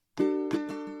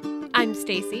I'm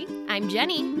Stacy. I'm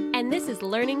Jenny. And this is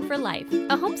Learning for Life,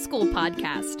 A homeschool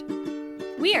podcast.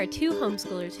 We are two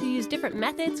homeschoolers who use different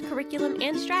methods, curriculum,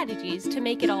 and strategies to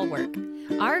make it all work.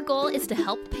 Our goal is to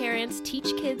help parents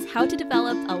teach kids how to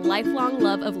develop a lifelong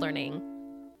love of learning.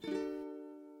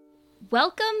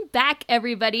 Welcome back,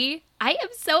 everybody. I am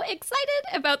so excited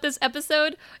about this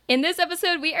episode. In this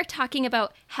episode, we are talking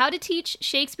about how to teach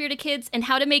Shakespeare to kids and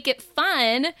how to make it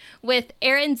fun with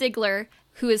Aaron Ziegler,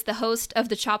 who is the host of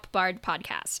the Chop Bard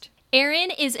podcast.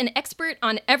 Aaron is an expert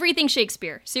on everything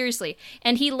Shakespeare, seriously,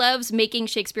 and he loves making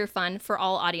Shakespeare fun for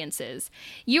all audiences.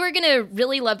 You are going to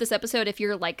really love this episode if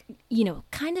you're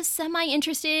kind of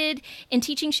semi-interested in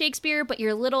teaching Shakespeare, but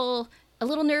you're a little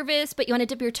nervous, but you want to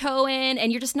dip your toe in,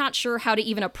 and you're just not sure how to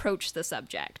even approach the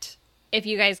subject. If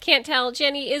you guys can't tell,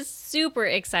 Jenny is super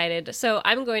excited, so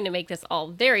I'm going to make this all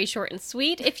very short and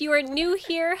sweet. If you are new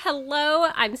here, hello,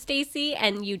 I'm Stacy,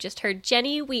 and you just heard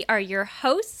Jenny. We are your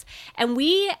hosts, and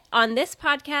we, on this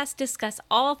podcast, discuss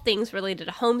all things related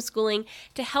to homeschooling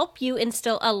to help you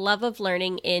instill a love of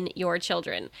learning in your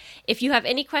children. If you have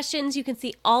any questions, you can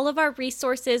see all of our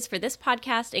resources for this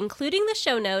podcast, including the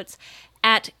show notes,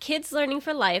 at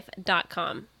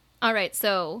kidslearningforlife.com. All right,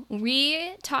 so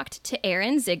we talked to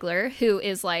Aaron Ziegler, who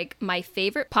is like my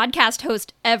favorite podcast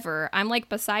host ever. I'm like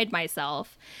beside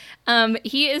myself.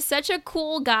 He is such a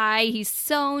cool guy. He's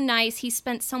so nice. He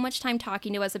spent so much time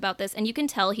talking to us about this, and you can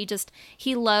tell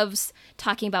he loves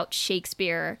talking about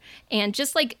Shakespeare and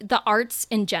just like the arts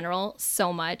in general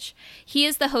so much. He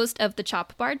is the host of the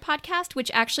Chop Bard podcast, which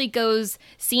actually goes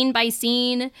scene by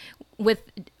scene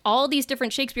with all these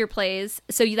different Shakespeare plays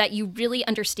so that you really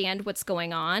understand what's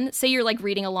going on. Say you're like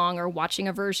reading along or watching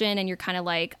a version and you're kind of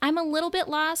like, I'm a little bit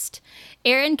lost.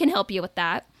 Aaron can help you with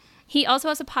that. He also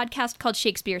has a podcast called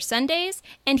Shakespeare Sundays,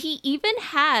 and he even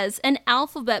has an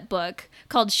alphabet book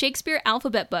called Shakespeare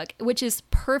Alphabet Book, which is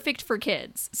perfect for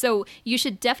kids. So you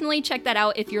should definitely check that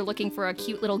out if you're looking for a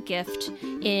cute little gift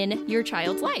in your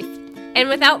child's life. And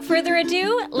without further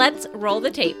ado, let's roll the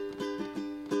tape.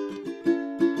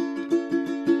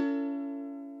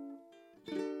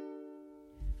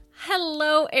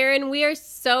 Hello, Aaron. We are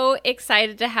so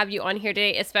excited to have you on here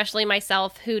today, especially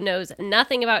myself, who knows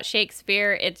nothing about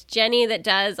Shakespeare. It's Jenny that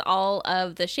does all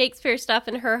of the Shakespeare stuff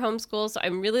in her homeschool, so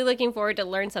I'm really looking forward to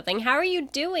learn something. How are you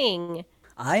doing?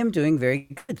 I am doing very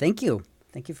good. Thank you.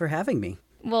 Thank you for having me.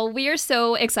 Well, we are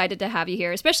so excited to have you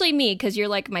here, especially me, because you're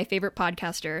like my favorite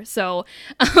podcaster. So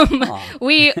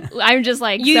I'm just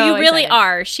like, you really excited.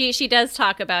 are. She does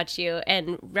talk about you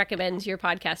and recommends your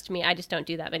podcast to me. I just don't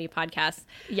do that many podcasts.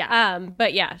 Yeah.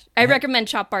 But yeah. I recommend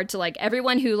Chop Bard to like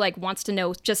everyone who like wants to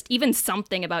know just even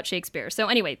something about Shakespeare. So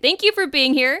anyway, thank you for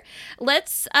being here.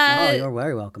 Let's you're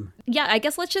very welcome. Yeah, I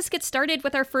guess let's just get started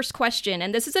with our first question.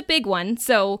 And this is a big one.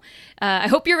 So I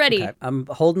hope you're ready. Okay. I'm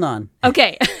holding on.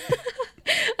 Okay.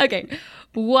 Okay.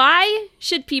 Why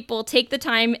should people take the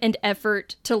time and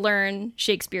effort to learn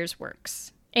Shakespeare's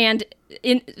works? And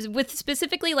with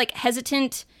specifically like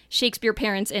hesitant Shakespeare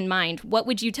parents in mind, what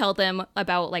would you tell them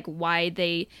about like why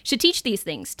they should teach these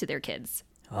things to their kids?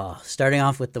 Oh, starting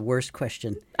off with the worst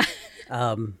question.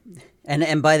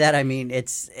 And by that I mean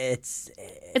it's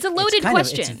a loaded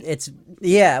question.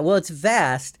 It's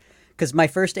vast, because my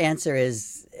first answer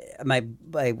is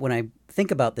when I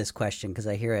think about this question, because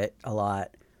I hear it a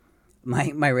lot,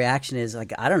 my reaction is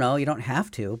like, I don't know, you don't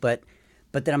have to, but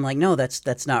then I'm like, no,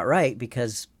 that's not right,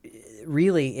 because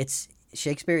really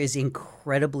Shakespeare is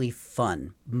incredibly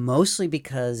fun, mostly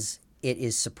because it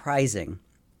is surprising.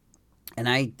 And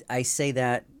I say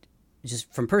that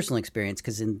just from personal experience,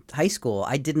 because in high school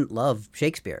I didn't love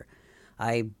Shakespeare.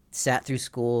 I sat through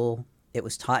school, it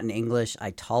was taught in English,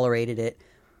 I tolerated it.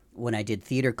 When I did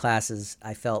theater classes,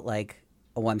 I felt like,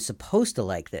 oh, I'm supposed to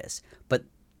like this. But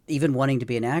even wanting to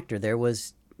be an actor, there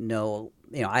was no,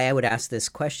 I would ask this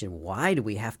question, why do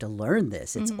we have to learn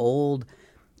this? It's old.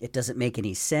 It doesn't make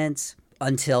any sense,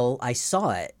 until I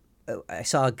saw it. I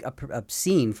saw a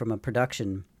scene from a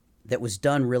production that was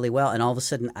done really well. And all of a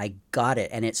sudden I got it.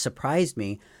 And it surprised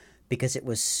me because it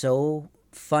was so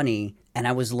funny. And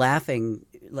I was laughing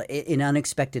in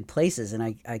unexpected places. And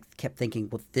I kept thinking,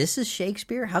 well, this is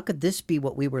Shakespeare? How could this be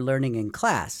what we were learning in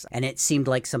class? And it seemed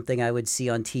like something I would see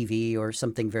on TV or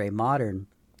something very modern.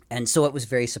 And so it was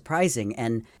very surprising.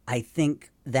 And I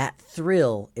think that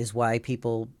thrill is why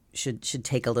people should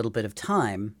take a little bit of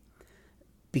time,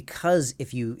 because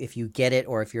if you get it,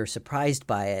 or if you're surprised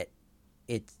by it,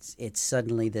 it's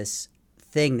suddenly this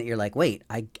thing that you're like, wait,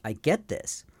 I get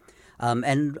this.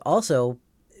 And also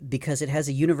because it has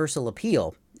a universal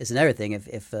appeal is another thing.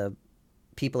 If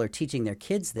people are teaching their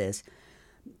kids this,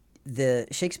 the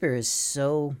Shakespeare is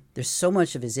there's so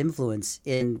much of his influence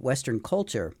in Western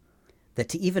culture that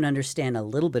to even understand a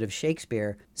little bit of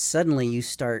Shakespeare, suddenly you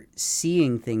start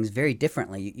seeing things very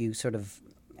differently. You sort of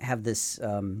have this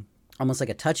almost like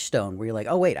a touchstone where you're like,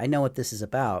 oh, wait, I know what this is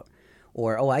about.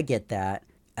 Or, oh, I get that.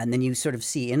 And then you sort of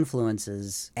see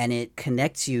influences, and it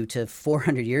connects you to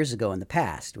 400 years ago in the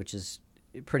past, which is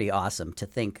pretty awesome to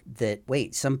think that,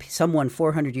 wait, someone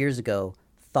 400 years ago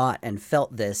thought and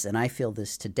felt this, and I feel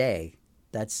this today.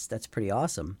 That's pretty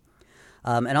awesome.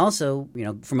 And also,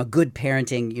 from a good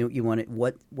parenting, you want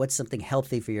what's something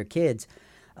healthy for your kids.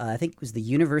 I think it was the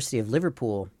University of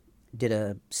Liverpool did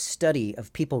a study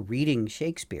of people reading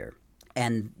Shakespeare,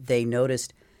 and they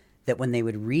noticed that when they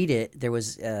would read it, there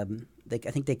was, I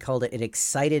think they called it an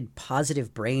excited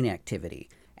positive brain activity.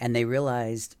 And they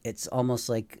realized it's almost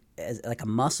like a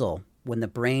muscle when the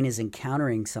brain is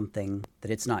encountering something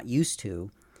that it's not used to.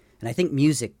 And I think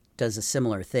music does a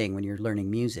similar thing when you're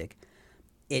learning music.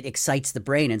 It excites the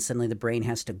brain, and suddenly the brain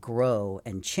has to grow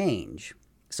and change.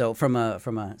 So from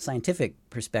a scientific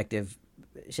perspective,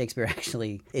 Shakespeare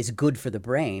actually is good for the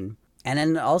brain. And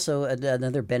then also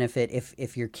another benefit,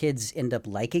 if your kids end up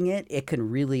liking it, it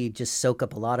can really just soak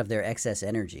up a lot of their excess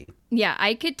energy. Yeah,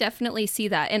 I could definitely see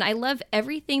that. And I love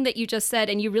everything that you just said.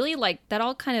 And you really that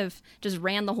all kind of just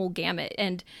ran the whole gamut.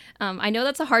 And I know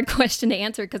that's a hard question to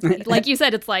answer because like you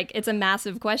said, it's a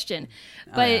massive question.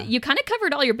 But you kind of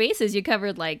covered all your bases. You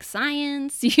covered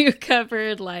science. You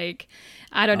covered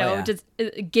I don't know, just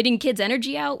getting kids'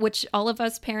 energy out, which all of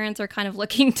us parents are kind of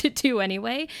looking to do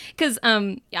anyway. Because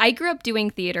I grew up doing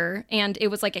theater, and it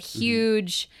was a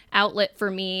huge outlet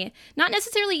for me. Not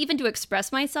necessarily even to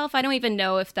express myself. I don't even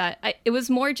know if it was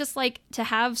more just to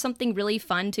have something really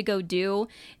fun to go do.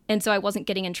 And so I wasn't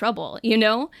getting in trouble,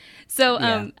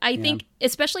 So I think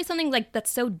especially something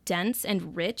that's so dense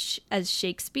and rich as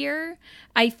Shakespeare,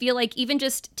 I feel like even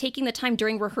just taking the time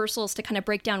during rehearsals to kind of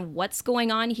break down what's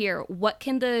going on here, what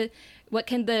can the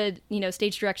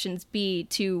stage directions be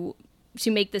to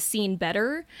make the scene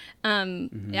better,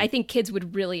 I think kids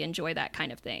would really enjoy that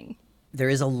kind of thing. There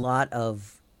is a lot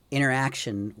of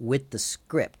interaction with the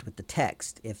script, with the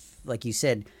text. If, like you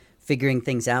said, figuring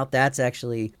things out, that's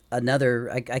actually another,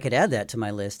 I could add that to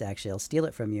my list, actually. I'll steal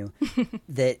it from you.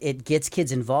 That it gets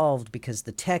kids involved because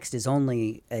the text is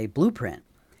only a blueprint.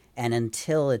 And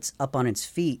until it's up on its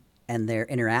feet and they're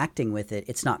interacting with it,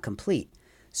 it's not complete.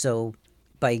 So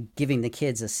by giving the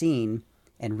kids a scene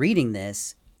and reading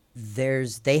this,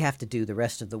 they have to do the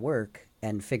rest of the work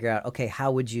and figure out, okay,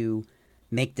 how would you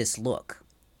make this look?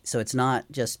 So it's not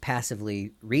just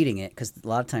passively reading it, because a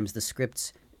lot of times the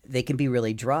scripts, they can be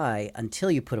really dry until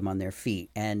you put them on their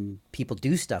feet and people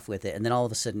do stuff with it, and then all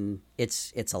of a sudden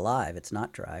it's alive. It's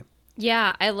not dry.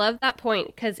 Yeah, I love that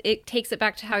point because it takes it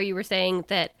back to how you were saying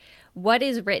that what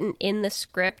is written in the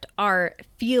script are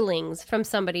feelings from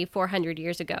somebody 400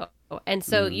 years ago. And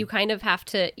so you kind of have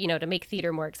to, to make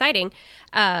theater more exciting,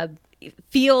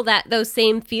 feel those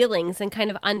same feelings and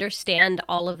kind of understand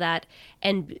all of that.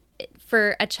 And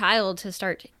for a child to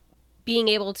start being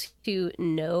able to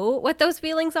know what those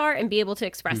feelings are and be able to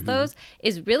express those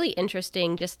is really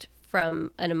interesting just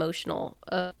from an emotional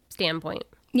standpoint.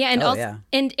 Yeah,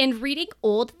 and and reading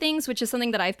old things, which is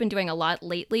something that I've been doing a lot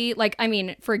lately.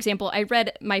 For example, I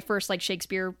read my first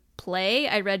Shakespeare play.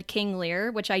 I read King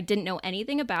Lear, which I didn't know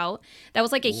anything about. That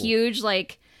was a huge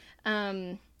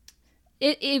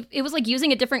it was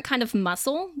using a different kind of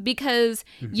muscle because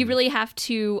you really have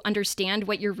to understand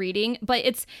what you're reading. But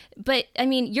I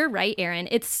mean, you're right, Aaron.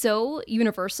 It's so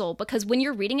universal because when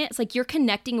you're reading it, it's you're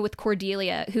connecting with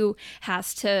Cordelia, who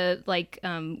has to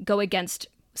go against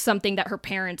something that her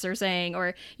parents are saying,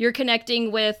 or you're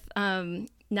connecting with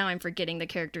now I'm forgetting the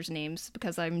characters' names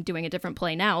because I'm doing a different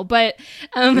play now, but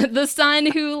the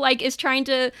son who is trying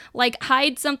to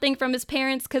hide something from his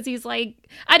parents because he's I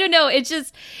don't know, it's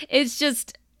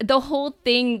just the whole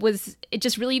thing it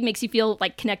just really makes you feel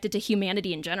connected to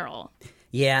humanity in general.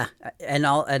 Yeah, and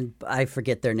I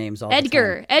forget their names all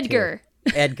Edgar. the time.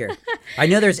 Edgar. I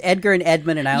know there's Edgar and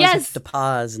Edmund, and I always have to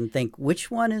pause and think, which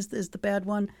one is the bad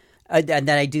one? And then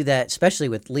I do that, especially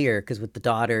with Lear, because with the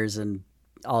daughters and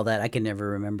all that, I can never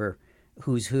remember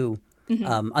who's who.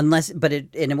 But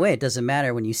in a way, it doesn't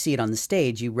matter. When you see it on the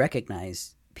stage, you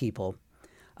recognize people.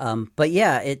 But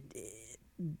yeah,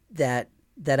 that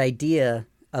idea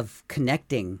of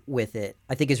connecting with it,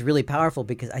 I think, is really powerful,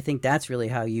 because I think that's really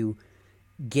how you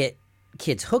get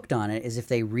kids hooked on it, is if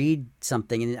they read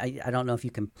something, and I don't know if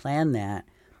you can plan that,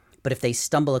 but if they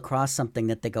stumble across something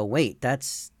that they go, wait,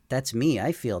 that's me,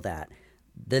 I feel that,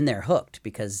 then they're hooked,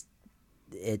 because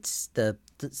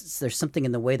there's something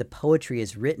in the way the poetry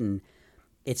is written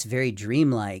it's very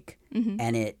dreamlike,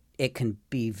 and it can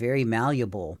be very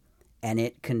malleable, and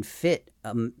it can fit.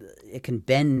 It can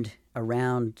bend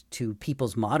around to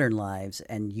people's modern lives,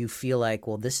 and you feel like,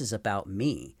 well, this is about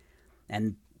me,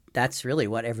 and that's really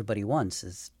what everybody wants,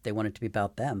 is they want it to be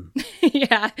about them.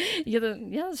 Yeah,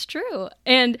 that's true.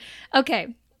 And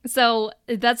okay, so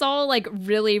that's all like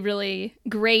really, really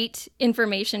great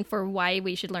information for why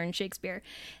we should learn Shakespeare.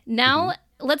 Now,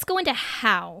 let's go into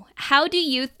how. How do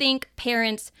you think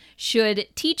parents should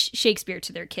teach Shakespeare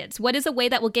to their kids? What is a way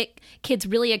that will get kids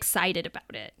really excited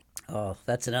about it? Oh,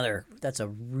 that's a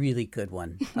really good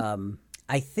one.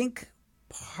 I think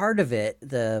part of it,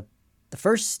 the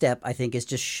first step, I think, is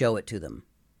just show it to them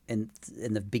in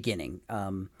the beginning.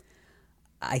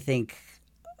 I think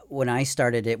when I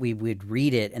started it, we would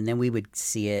read it and then we would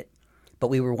see it, but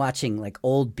we were watching like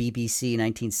old BBC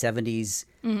 1970s,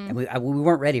 and we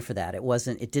weren't ready for that.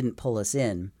 It didn't pull us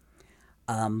in.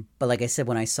 But like I said,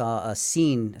 when I saw a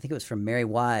scene, I think it was from Merry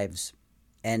Wives,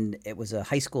 and it was a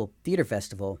high school theater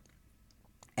festival,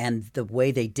 and the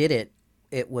way they did it,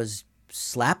 it was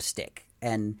slapstick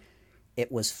and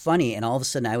it was funny, and all of a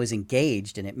sudden I was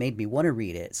engaged and it made me want to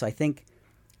read it. So I think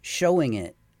showing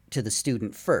it to the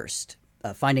student first,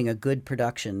 finding a good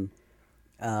production,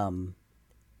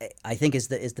 I think is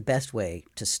the best way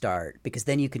to start, because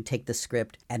then you can take the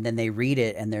script and then they read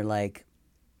it and they're like,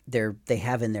 they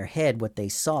have in their head what they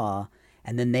saw,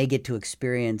 and then they get to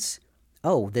experience,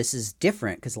 oh, this is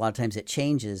different, because a lot of times it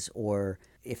changes. Or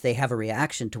if they have a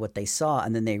reaction to what they saw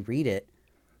and then they read it,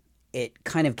 it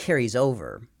kind of carries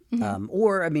over.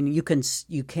 Or I mean, you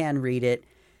can read it.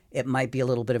 It might be a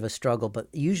little bit of a struggle, but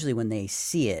usually when they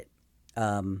see it,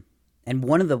 and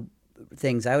one of the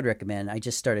things I would recommend, I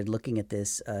just started looking at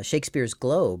this, Shakespeare's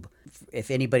Globe.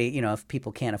 If anybody, if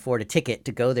people can't afford a ticket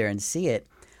to go there and see it,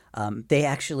 they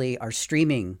actually are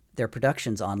streaming their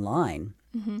productions online.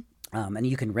 And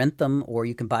you can rent them or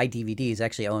you can buy DVDs. I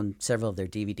actually own several of their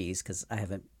DVDs because I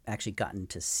haven't actually gotten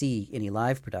to see any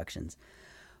live productions.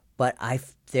 But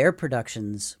their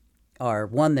productions are,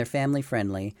 one, they're family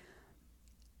friendly.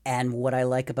 And what I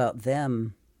like about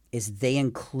them is they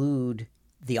include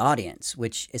the audience,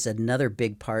 which is another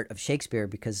big part of Shakespeare,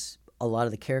 because a lot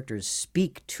of the characters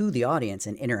speak to the audience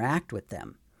and interact with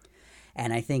them.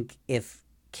 And I think if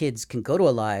kids can go to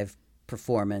a live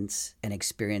performance and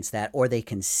experience that, or they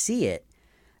can see it,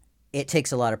 it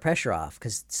takes a lot of pressure off,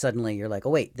 because suddenly you're like,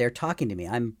 oh wait, they're talking to me.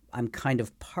 I'm kind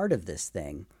of part of this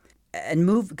thing.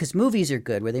 And because movies are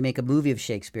good, where they make a movie of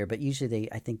Shakespeare, but usually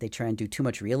I think they try and do too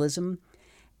much realism,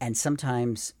 and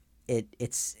sometimes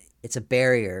it's a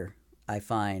barrier. I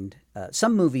find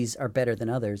some movies are better than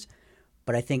others,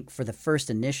 but I think for the first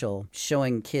initial,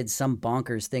 showing kids some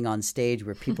bonkers thing on stage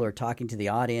where people are talking to the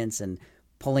audience and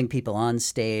pulling people on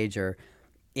stage or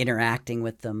interacting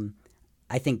with them,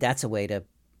 I think that's a way to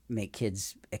make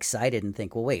kids excited and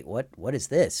think, well, wait, what is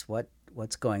this?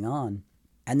 What's going on?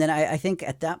 And then I think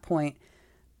at that point,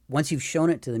 once you've shown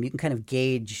it to them, you can kind of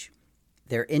gauge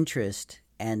their interest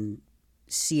and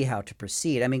see how to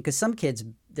proceed. I mean, because some kids,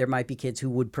 there might be kids who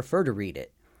would prefer to read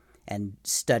it and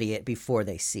study it before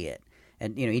they see it.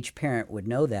 And, each parent would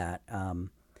know that.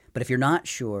 But if you're not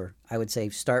sure, I would say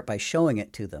start by showing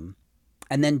it to them.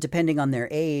 And then depending on their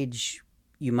age,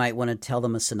 you might want to tell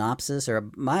them a synopsis. Or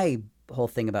my whole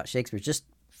thing about Shakespeare is just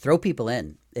throw people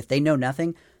in. If they know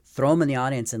nothing, throw them in the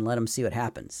audience and let them see what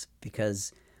happens.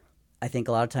 Because I think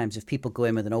a lot of times if people go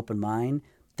in with an open mind,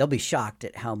 they'll be shocked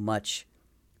at how much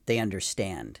they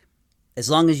understand. As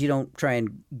long as you don't try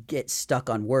and get stuck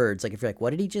on words. Like if you're like,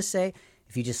 what did he just say?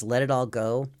 If you just let it all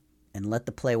go and let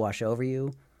the play wash over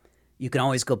you, you can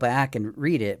always go back and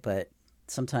read it. But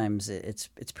sometimes it's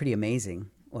pretty amazing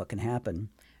what can happen.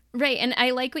 Right. And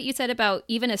I like what you said about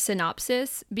even a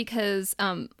synopsis, because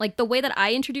like the way that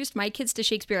I introduced my kids to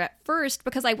Shakespeare at first,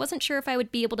 because I wasn't sure if I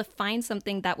would be able to find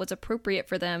something that was appropriate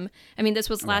for them. I mean, this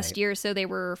was last year, so they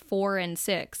were 4 and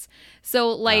 6. So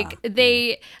like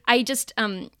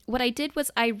what I did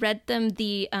was I read them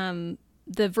the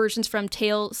versions from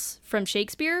Tales from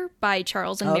Shakespeare by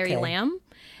Charles and Mary Lamb.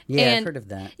 Yeah, I've heard of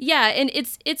that. Yeah, and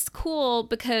it's cool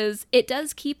because it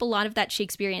does keep a lot of that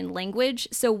Shakespearean language.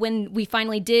 So when we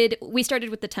finally we started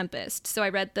with The Tempest. So I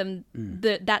read them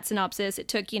that synopsis. It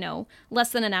took,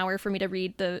 less than an hour for me to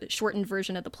read the shortened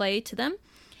version of the play to them.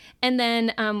 And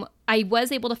then I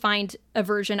was able to find a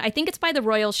version. I think it's by the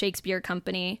Royal Shakespeare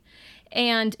Company.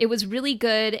 And it was really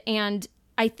good. And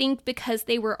I think because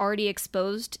they were already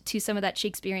exposed to some of that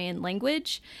Shakespearean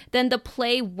language, then the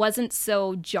play wasn't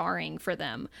so jarring for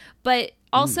them. But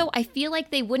Also, I feel like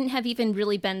they wouldn't have even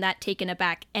really been that taken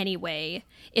aback anyway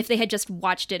if they had just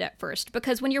watched it at first.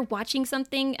 Because when you're watching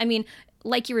something, I mean,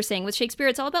 like you were saying with Shakespeare,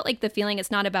 it's all about like the feeling.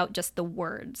 It's not about just the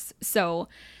words. So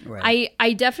Right.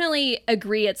 I definitely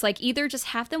agree. It's like either just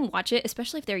have them watch it,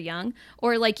 especially if they're young,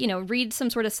 or like, you know, read some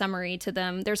sort of summary to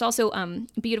them. There's also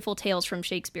Beautiful Tales from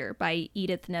Shakespeare by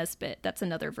Edith Nesbit. That's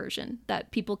another version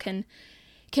that people can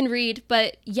read.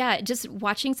 But yeah, just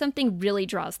watching something really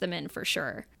draws them in for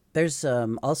sure. There's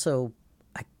also,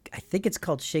 I think it's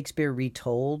called Shakespeare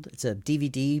Retold. It's a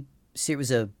DVD series.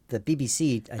 The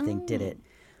BBC, I think, did it.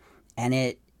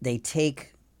 And they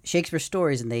take Shakespeare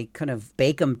stories and they kind of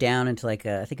bake them down into like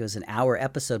I think it was an hour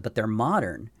episode, but they're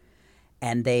modern.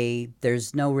 And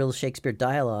there's no real Shakespeare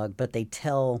dialogue, but they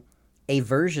tell a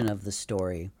version of the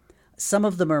story. Some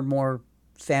of them are more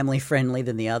family friendly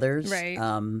than the others. Right.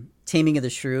 Taming of the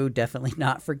Shrew, definitely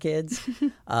not for kids.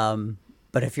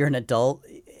 But if you're an adult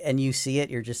and you see it,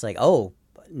 you're just like, oh,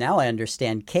 now I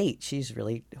understand Kate. She's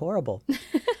really horrible,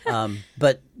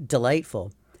 but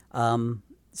delightful.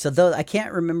 So though I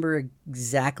can't remember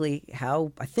exactly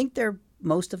how, I think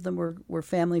most of them were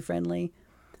family friendly,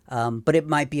 but it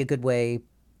might be a good way,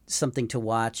 something to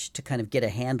watch to kind of get a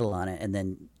handle on it and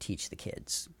then teach the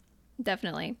kids.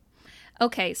 Definitely.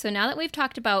 Okay, so now that we've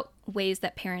talked about ways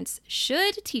that parents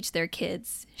should teach their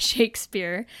kids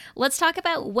Shakespeare, let's talk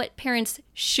about what parents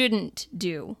shouldn't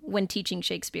do when teaching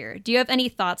Shakespeare. Do you have any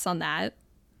thoughts on that?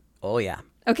 Oh yeah.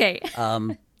 Okay.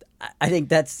 I think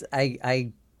that's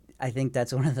I think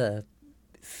that's one of the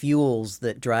fuels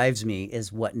that drives me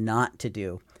is what not to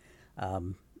do,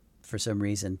 for some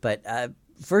reason. But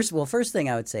first thing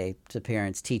I would say to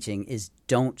parents teaching is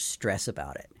don't stress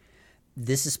about it.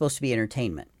 This is supposed to be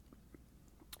entertainment.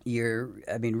 You're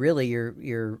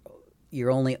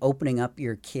only opening up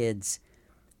your kids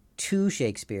to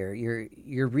Shakespeare.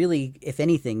 You're really, if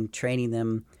anything, training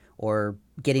them or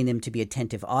getting them to be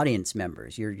attentive audience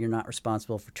members. You're not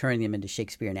responsible for turning them into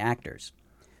Shakespearean actors.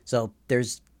 So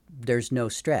there's no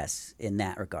stress in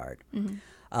that regard.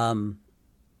 Mm-hmm.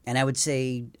 And I would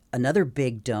say another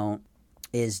big don't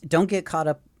get caught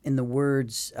up in the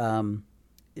words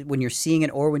when you're seeing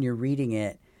it or when you're reading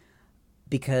it,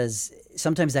 because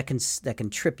sometimes that can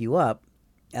trip you up.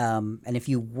 And if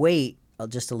you wait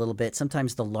just a little bit,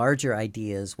 sometimes the larger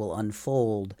ideas will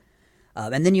unfold.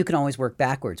 And then you can always work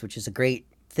backwards, which is a great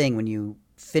thing when you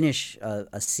finish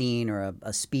a scene or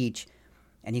a speech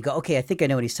and you go, okay, I think I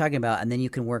know what he's talking about. And then you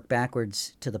can work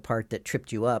backwards to the part that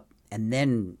tripped you up and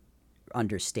then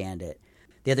understand it.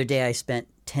 The other day I spent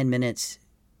 10 minutes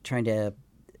trying to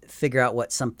figure out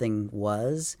what something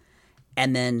was.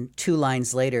 And then 2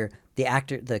 lines later,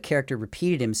 the character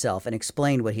repeated himself and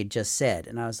explained what he'd just said.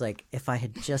 And I was like, if I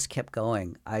had just kept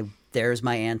going, there's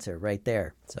my answer right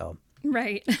there. So,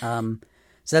 right. So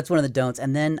that's one of the don'ts.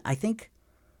 And then I think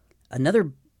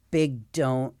another big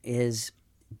don't is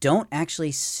don't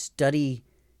actually study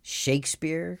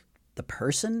Shakespeare, the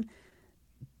person,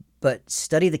 but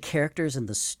study the characters and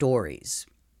the stories.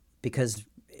 Because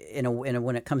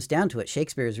when it comes down to it,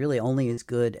 Shakespeare is really only as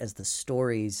good as the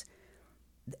stories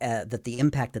that the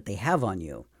impact that they have on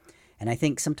you. And I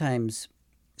think sometimes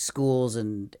schools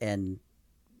and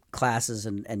classes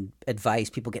and advice,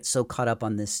 people get so caught up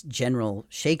on this general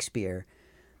Shakespeare,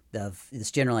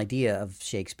 this general idea of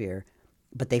Shakespeare,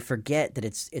 but they forget that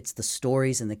it's the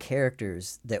stories and the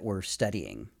characters that we're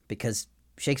studying, because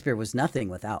Shakespeare was nothing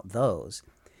without those.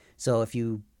 So if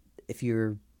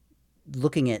you're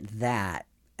looking at that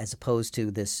as opposed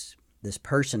to this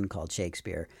person called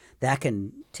Shakespeare, that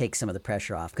can take some of the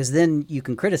pressure off, because then you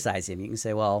can criticize him. You can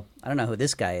say, well, I don't know who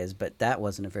this guy is, but that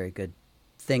wasn't a very good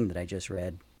thing that I just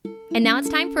read. And now it's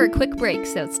time for a quick break,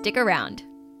 so stick around.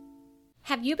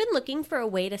 Have you been looking for a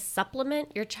way to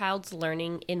supplement your child's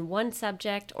learning in one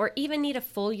subject, or even need a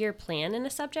full year plan in a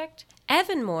subject?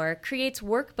 Evanmore creates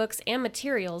workbooks and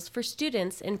materials for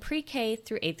students in pre-K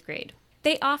through 8th grade.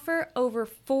 They offer over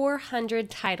 400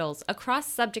 titles across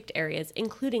subject areas,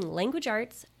 including language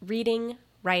arts, reading,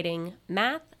 writing,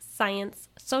 math, science,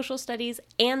 social studies,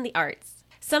 and the arts.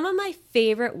 Some of my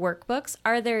favorite workbooks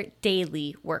are their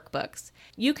daily workbooks.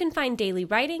 You can find daily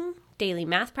writing, daily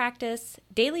math practice,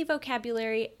 daily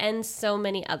vocabulary, and so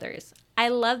many others. I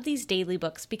love these daily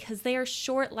books because they are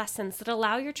short lessons that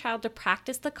allow your child to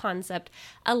practice the concept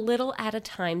a little at a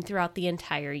time throughout the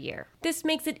entire year. This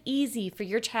makes it easy for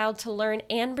your child to learn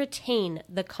and retain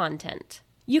the content.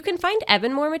 You can find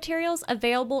Evanmore materials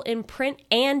available in print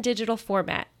and digital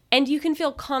format, and you can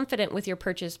feel confident with your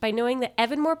purchase by knowing that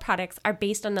Evanmore products are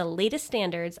based on the latest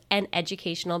standards and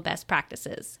educational best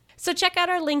practices. So check out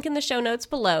our link in the show notes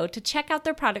below to check out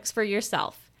their products for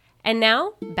yourself. And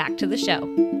now, back to the show.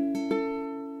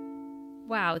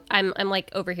 Wow, I'm like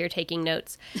over here taking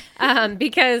notes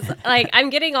because like I'm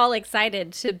getting all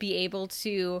excited to be able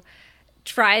to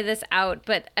try this out.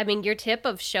 But I mean, your tip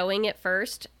of showing it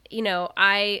first,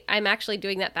 I'm actually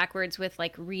doing that backwards with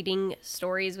like reading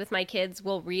stories with my kids.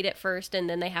 We'll read it first and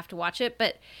then they have to watch it.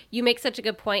 But you make such a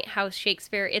good point how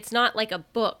Shakespeare, it's not like a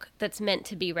book that's meant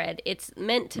to be read. It's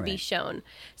meant to be shown.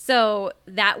 So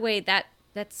that way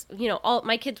that's all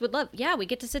my kids would love. Yeah, we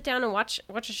get to sit down and watch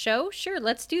a show. Sure,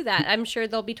 let's do that. I'm sure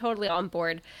they'll be totally on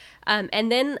board.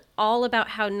 And then all about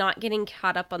how not getting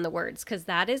caught up on the words, because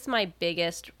that is my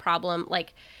biggest problem.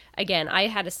 Like, again, I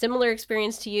had a similar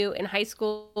experience to you in high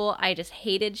school. I just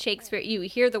hated Shakespeare. You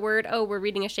hear the word, oh, we're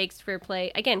reading a Shakespeare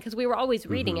play, again, because we were always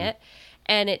reading it,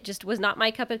 and it just was not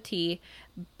my cup of tea.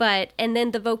 And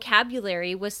then the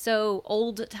vocabulary was so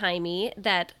old-timey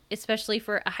that, especially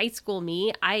for a high school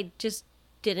me, I just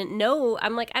didn't know.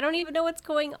 I'm like, I don't even know what's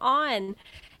going on.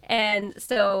 And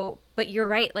so, but you're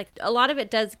right, like a lot of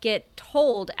it does get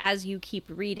told as you keep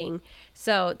reading.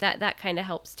 So that kind of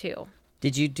helps too.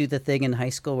 Did you do the thing in high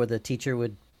school where the teacher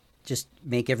would just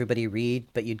make everybody read,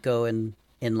 but you'd go in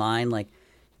line, like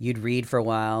you'd read for a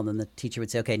while, then the teacher would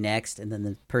say, okay, next, and then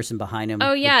the person behind him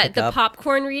Oh yeah, would pick the up.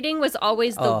 Popcorn reading was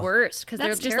always the worst because they're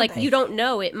That's just terrible. like, you don't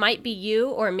know, it might be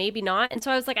you or maybe not. And so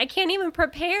I was like, I can't even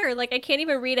prepare. Like I can't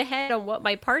even read ahead on what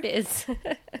my part is.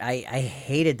 I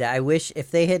hated that. I wish if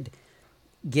they had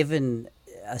given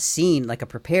a scene, like a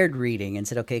prepared reading, and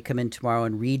said, okay, come in tomorrow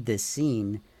and read this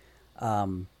scene,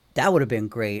 that would have been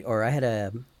great. Or I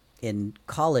had in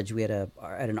college, we had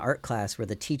an art class where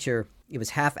the teacher, it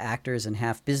was half actors and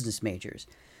half business majors.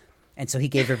 And so he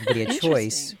gave everybody a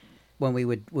choice when we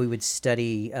would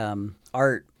study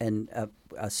art and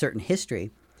a certain history,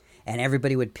 and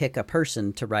everybody would pick a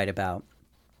person to write about.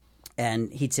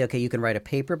 And he'd say, okay, you can write a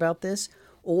paper about this,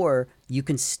 or you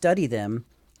can study them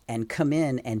and come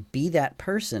in and be that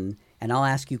person, and I'll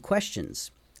ask you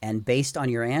questions. And based on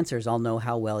your answers, I'll know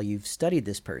how well you've studied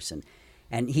this person.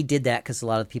 And he did that because a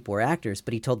lot of people were actors,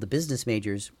 but he told the business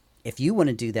majors, if you want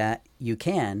to do that, you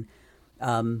can.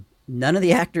 None of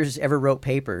the actors ever wrote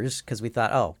papers because we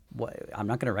thought, I'm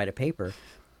not going to write a paper.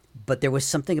 But there was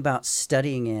something about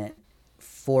studying it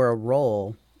for a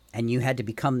role, and you had to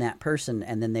become that person,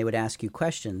 and then they would ask you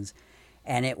questions.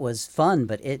 And it was fun,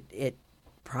 but it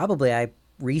probably, I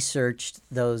researched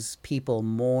those people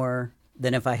more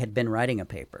than if I had been writing a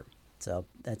paper. So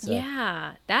that's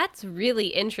that's really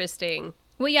interesting.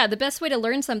 Well, yeah, the best way to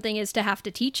learn something is to have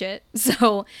to teach it.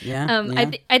 So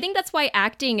I think that's why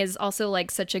acting is also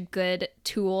like such a good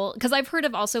tool, because I've heard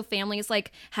of also families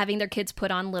like having their kids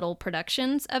put on little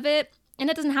productions of it. And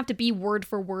it doesn't have to be word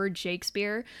for word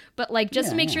Shakespeare, but like just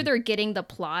to make sure they're getting the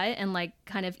plot and like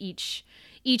kind of each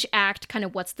act, kind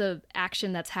of what's the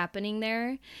action that's happening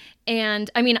there.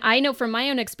 And I mean, I know from my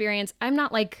own experience, I'm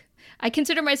not like, I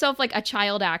consider myself like a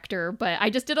child actor, but I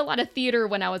just did a lot of theater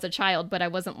when I was a child, but I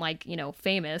wasn't like,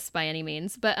 famous by any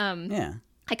means. But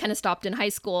I kind of stopped in high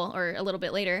school or a little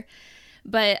bit later.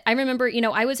 But I remember,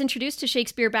 I was introduced to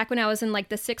Shakespeare back when I was in like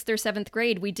the 6th or 7th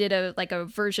grade. We did a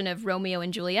version of Romeo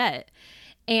and Juliet,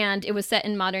 and it was set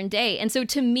in modern day. And so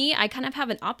to me, I kind of have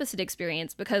an opposite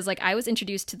experience because like I was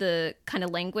introduced to the kind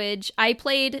of language. I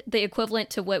played the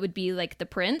equivalent to what would be like the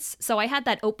Prince. So I had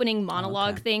that opening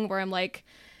monologue thing where I'm like,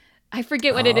 I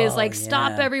forget what it is, like,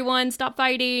 stop everyone, stop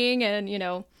fighting, and,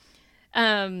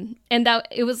 and that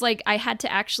it was like I had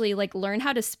to actually like learn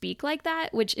how to speak like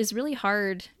that, which is really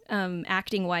hard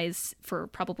acting wise for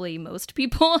probably most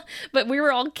people, but we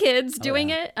were all kids doing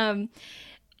it.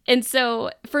 And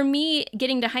so for me,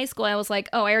 getting to high school, I was like,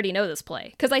 I already know this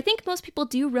play. Because I think most people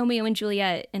do Romeo and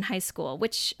Juliet in high school,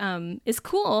 which is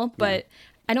cool, but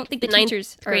I don't think the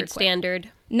teachers are grade standard.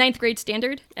 9th grade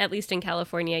standard? At least in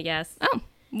California, yes. Oh.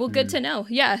 Well, good to know.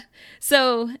 Yeah.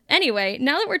 So anyway,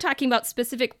 now that we're talking about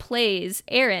specific plays,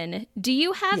 Aaron, do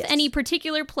you have any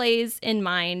particular plays in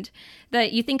mind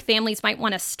that you think families might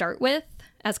want to start with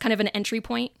as kind of an entry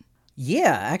point?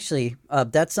 Yeah, actually,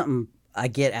 that's something I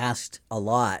get asked a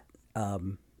lot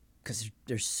because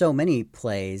there's so many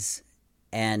plays,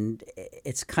 and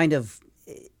it's kind of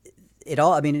it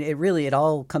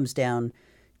all comes down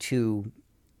to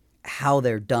how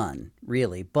they're done,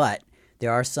 really. But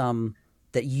there are some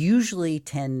that usually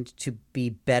tend to be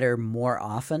better more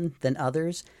often than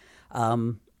others.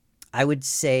 I would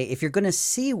say if you're going to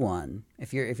see one,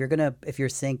 if you're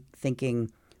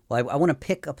thinking, well, I want to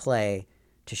pick a play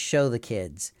to show the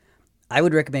kids, I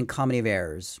would recommend Comedy of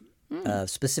Errors,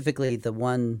 specifically the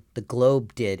one the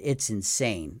Globe did. It's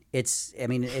insane. This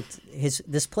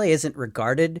play isn't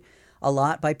regarded a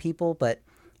lot by people, but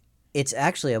it's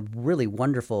actually a really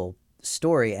wonderful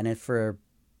story, and for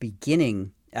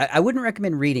beginning I wouldn't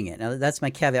recommend reading it. Now, that's my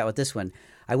caveat with this one.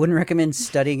 I wouldn't recommend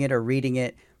studying it or reading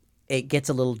it. It gets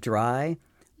a little dry,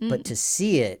 but to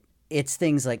see it, it's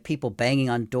things like people banging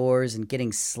on doors and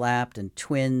getting slapped and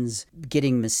twins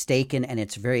getting mistaken, and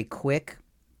it's very quick.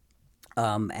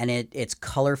 And it's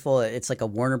colorful. It's like a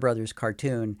Warner Brothers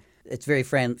cartoon. It's very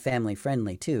family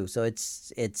friendly too. So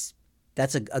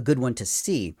that's a good one to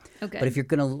see. Okay. But if you're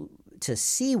going to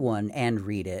see one and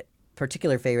read it,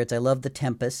 particular favorites, I love The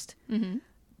Tempest. Mm-hmm.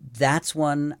 That's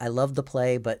one. I love the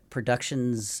play, but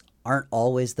productions aren't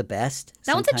always the best.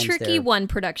 That one's a Sometimes tricky they're- one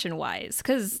production-wise,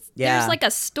 because Yeah. there's like a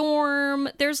storm,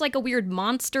 there's like a weird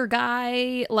monster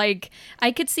guy. Like,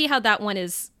 I could see how that one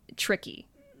is tricky.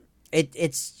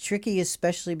 It's tricky,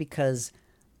 especially because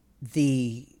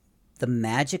the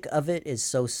magic of it is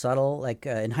so subtle. Like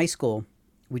in high school,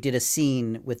 we did a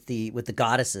scene with the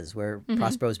goddesses where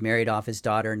Prospero's married off his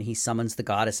daughter, and he summons the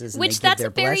goddesses, and Which they give that's their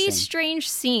a very blessing. strange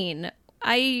scene.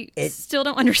 I still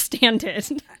don't understand it.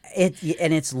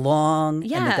 And it's long, and the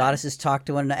Yeah. goddesses talk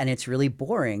to one another, and it's really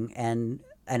boring. And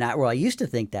I used to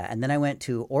think that, and then I went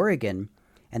to Oregon,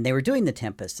 and they were doing The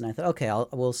Tempest, and I thought, okay,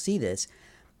 we'll see this.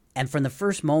 And from the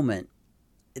first moment,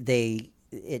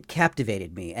 it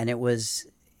captivated me, and it was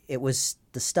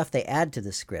the stuff they add to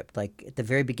the script. Like at the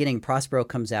very beginning, Prospero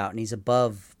comes out, and he's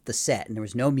above the set, and there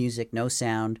was no music, no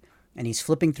sound, and he's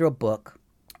flipping through a book,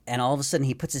 and all of a sudden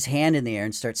he puts his hand in the air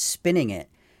and starts spinning it.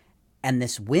 And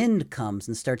this wind comes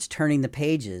and starts turning the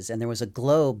pages, and there was a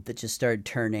globe that just started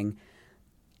turning,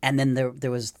 and then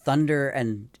there was thunder,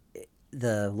 and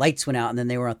the lights went out, and then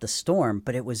they were at the storm.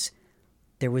 But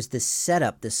there was this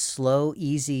setup, this slow,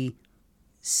 easy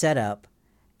setup,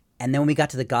 and then when we got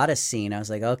to the goddess scene, I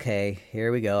was like, okay,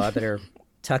 here we go. I better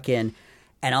tuck in.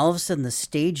 And all of a sudden, the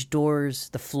stage doors,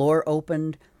 the floor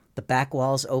opened, the back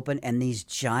walls opened, and these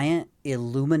giant,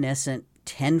 illuminescent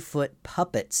 10-foot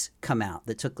puppets come out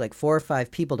that took like 4 or 5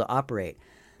 people to operate.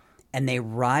 And they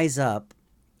rise up,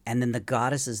 and then the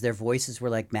goddesses, their voices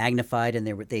were like magnified, and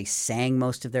they sang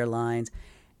most of their lines.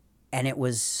 And it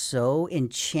was so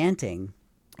enchanting.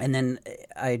 And then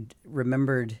I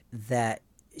remembered that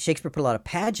Shakespeare put a lot of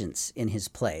pageants in his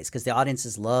plays because the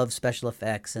audiences love special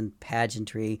effects and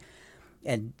pageantry.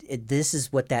 And this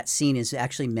is what that scene is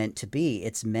actually meant to be.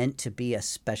 It's meant to be a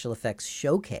special effects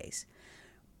showcase.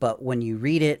 But when you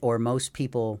read it, or most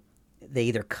people, they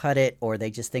either cut it or they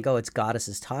just think, oh, it's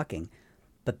goddesses talking.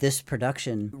 But this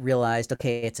production realized,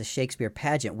 okay, it's a Shakespeare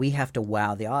pageant. We have to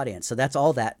wow the audience. So that's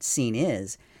all that scene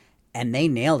is. And they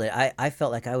nailed it. I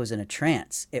felt like I was in a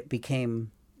trance. It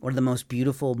became one of the most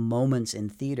beautiful moments in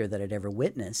theater that I'd ever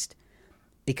witnessed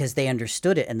because they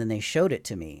understood it, and then they showed it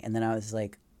to me. And then I was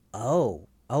like, oh,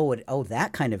 that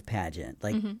kind of pageant.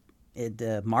 Like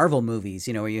the Marvel movies,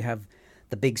 where you have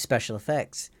the big special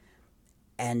effects.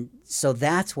 And so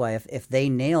that's why if they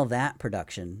nail that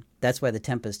production, that's why The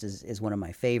Tempest is one of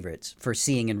my favorites for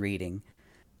seeing and reading.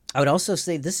 I would also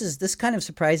say this kind of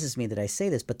surprises me that I say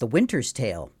this, but The Winter's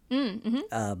Tale,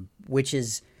 which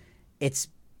it's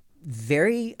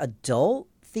very adult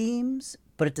themes,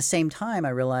 but at the same time I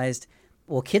realized,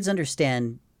 well, kids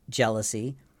understand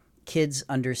jealousy. Kids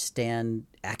understand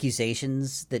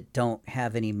accusations that don't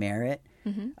have any merit.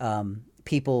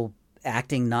 People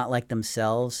acting not like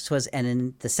themselves. And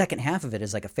in the second half of it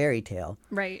is like a fairy tale.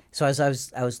 Right. So as I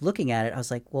was looking at it, I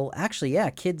was like, well, actually, yeah,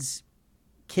 kids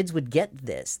would get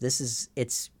this.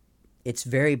 It's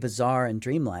very bizarre and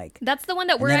dreamlike. That's the one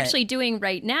that we're actually doing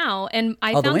right now, and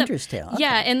I found The Winter's Tale. Okay.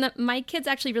 Yeah, and my kids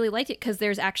actually really liked it because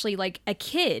there's actually like a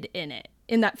kid in it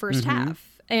in that first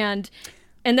half, and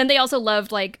then they also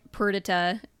loved like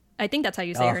Perdita. I think that's how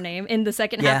you say her name in the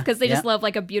second half because they just love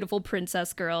like a beautiful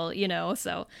princess girl,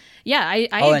 So yeah,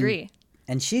 I agree.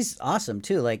 And she's awesome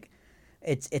too. Like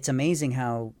it's amazing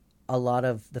how a lot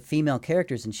of the female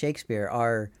characters in Shakespeare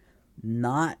are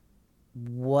not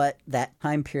what that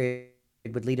time period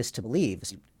would lead us to believe.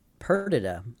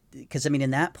 Perdita, because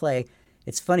in that play,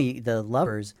 it's funny. The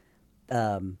lovers,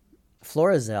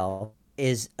 Florizel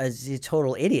is a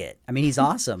total idiot. He's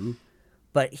awesome,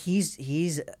 but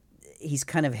he's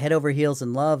kind of head over heels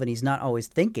in love, and he's not always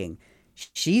thinking.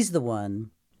 She's the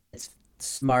one that's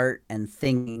smart and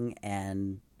thinking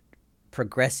and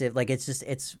progressive. Like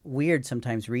it's weird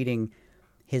sometimes reading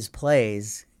his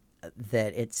plays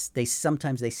that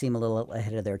sometimes they seem a little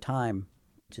ahead of their time,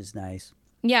 which is nice.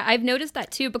 Yeah, I've noticed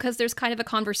that too because there's kind of a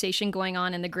conversation going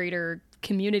on in the greater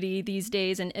community these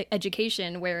days in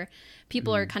education where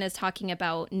people are kind of talking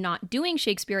about not doing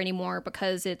Shakespeare anymore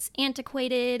because it's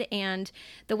antiquated and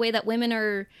the way that women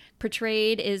are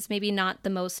portrayed is maybe not the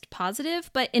most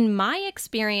positive. But in my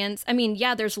experience,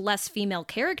 there's less female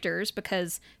characters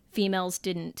because females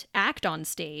didn't act on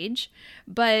stage.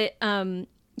 But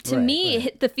to Right, me,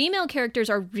 right. the female characters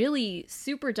are really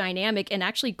super dynamic and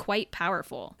actually quite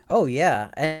powerful. Oh, yeah.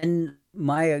 And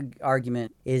my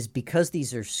argument is because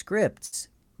these are scripts,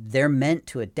 they're meant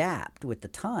to adapt with the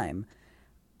time.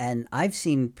 And I've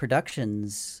seen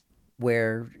productions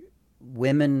where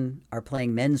women are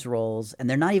playing men's roles and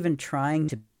they're not even trying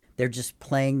to, they're just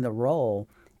playing the role.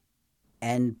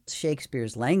 And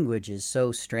Shakespeare's language is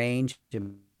so strange.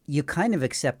 You kind of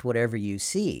accept whatever you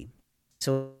see.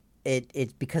 So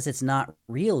it because it's not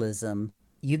realism,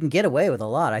 you can get away with a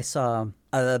lot. I saw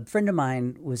a friend of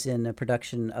mine was in a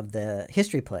production of the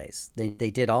history plays.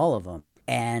 They did all of them.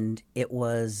 And it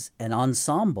was an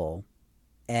ensemble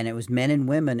and it was men and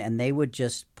women and they would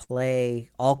just play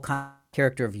all kinds of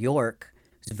character of York.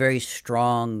 He was a very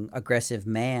strong, aggressive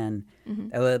man.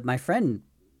 My friend,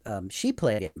 she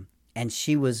played him and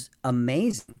she was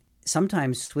amazing.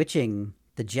 Sometimes switching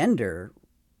the gender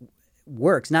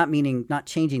works, not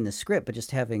changing the script, but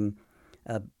just having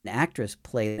an actress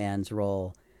play a man's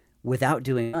role without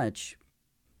doing much.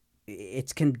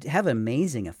 It can have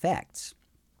amazing effects.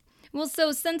 Well,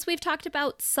 so since we've talked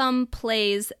about some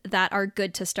plays that are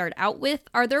good to start out with,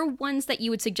 are there ones that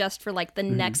you would suggest for like the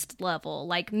next level,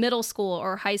 like middle school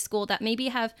or high school, that maybe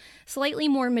have slightly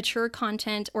more mature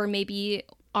content or maybe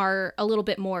are a little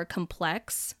bit more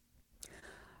complex?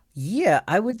 Yeah,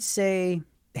 I would say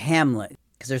Hamlet,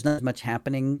 because there's not as much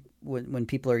happening when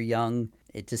people are young.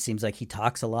 It just seems like he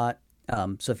talks a lot.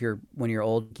 So when you're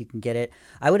old, you can get it.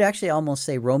 I would actually almost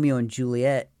say Romeo and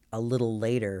Juliet a little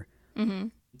later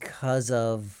because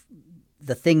of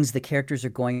the things the characters are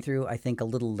going through. I think a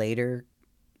little later,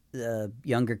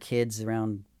 younger kids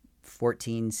around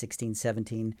 14, 16,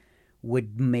 17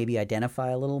 would maybe identify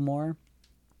a little more.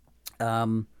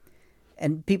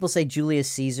 And people say Julius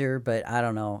Caesar, but I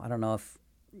don't know. I don't know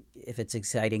if it's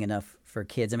exciting enough for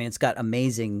kids. I mean, it's got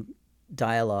amazing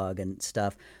dialogue and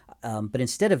stuff. But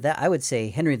instead of that, I would say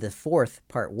Henry IV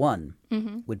Part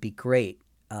 1 would be great,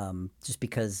 just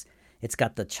because it's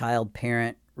got the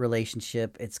child-parent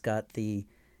relationship. It's got the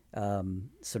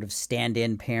sort of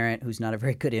stand-in parent who's not a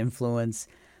very good influence.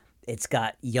 It's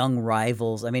got young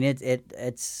rivals. I mean,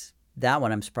 it's that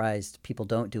one I'm surprised people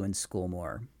don't do in school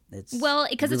more. It's Well,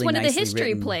 because really it's one of the nicely history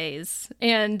written. plays,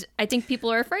 and I think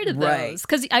people are afraid of Right. those.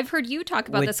 Because I've heard you talk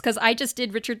about Which- this, because I just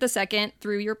did Richard II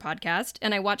through your podcast,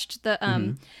 and I watched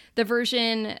the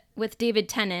version with David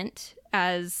Tennant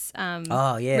as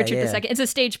Oh, yeah, Richard yeah. II. It's a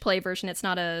stage play version. It's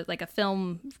not a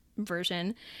film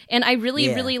version, and I really,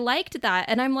 Yeah. really liked that.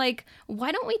 And I'm like,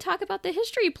 why don't we talk about the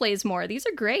history plays more? These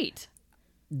are great.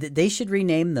 They should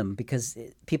rename them because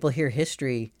people hear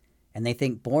history and they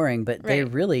think boring, but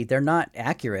Right. they're not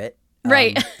accurate.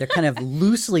 Right. They're kind of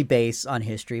loosely based on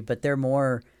history, but they're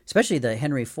more, especially the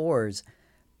Henry IVs,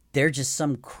 they're just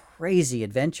some crazy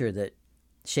adventure that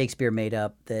Shakespeare made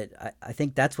up that I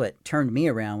think that's what turned me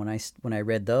around when I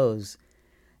read those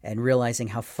and realizing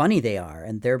how funny they are.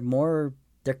 And they're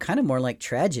kind of more like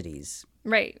tragedies.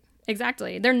 Right.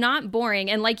 Exactly. They're not boring,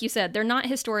 and like you said, they're not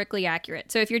historically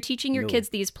accurate. So if you're teaching your kids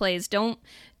these plays, don't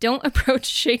approach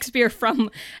Shakespeare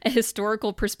from a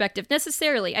historical perspective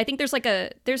necessarily. I think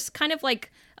there's kind of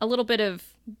like a little bit of,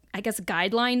 I guess,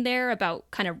 guideline there about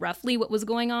kind of roughly what was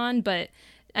going on, but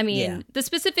I mean, Yeah. the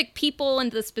specific people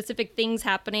and the specific things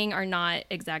happening are not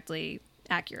exactly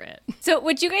accurate. So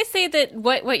would you guys say that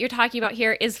what you're talking about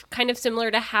here is kind of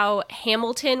similar to how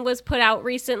Hamilton was put out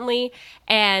recently,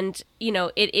 and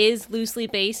it is loosely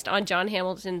based on John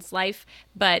Hamilton's life,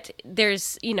 but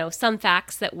there's some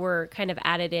facts that were kind of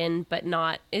added in, but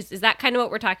not. Is that kind of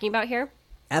what we're talking about here?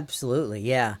 Absolutely,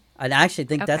 yeah. And I actually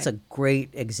think that's Okay. a great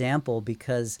example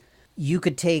because you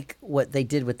could take what they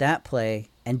did with that play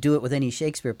and do it with any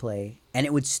Shakespeare play, and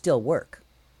it would still work.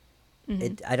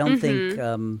 I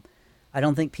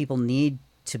don't think people need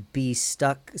to be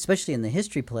stuck, especially in the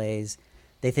history plays.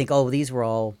 They think, oh, these were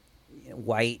all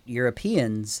white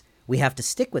Europeans. We have to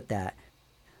stick with that.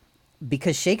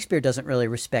 Because Shakespeare doesn't really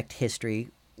respect history,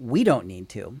 we don't need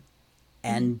to.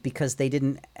 And because they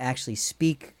didn't actually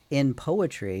speak in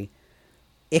poetry,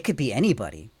 it could be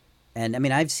anybody. And I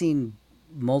mean, I've seen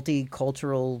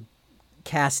multicultural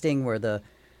casting where the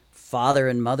father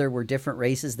and mother were different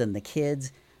races than the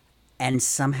kids, and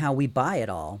somehow we buy it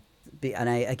all. And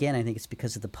I think it's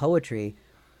because of the poetry,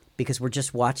 because we're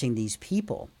just watching these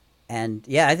people. And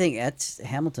yeah, I think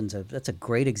Hamilton's that's a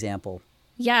great example.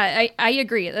 Yeah, I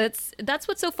agree. That's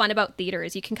what's so fun about theater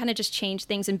is you can kind of just change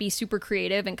things and be super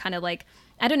creative and kind of like,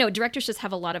 I don't know, directors just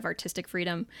have a lot of artistic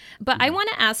freedom. But I want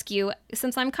to ask you,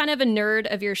 since I'm kind of a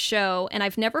nerd of your show and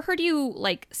I've never heard you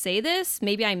like say this,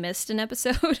 maybe I missed an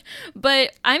episode,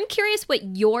 but I'm curious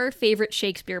what your favorite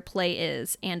Shakespeare play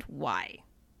is and why.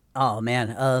 Oh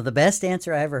man, the best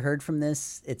answer I ever heard from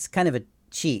this, it's kind of a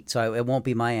cheat, so it won't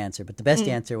be my answer. But the best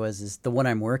answer is the one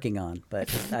I'm working on. But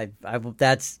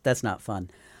that's not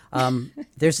fun.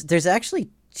 There's actually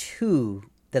two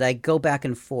that I go back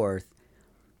and forth.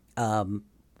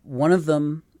 One of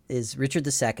them is Richard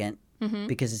II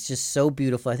because it's just so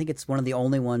beautiful. I think it's one of the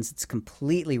only ones that's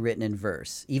completely written in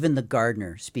verse. Even the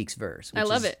gardener speaks verse. Which I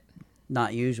love it.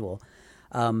 Not usual.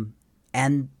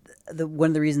 And one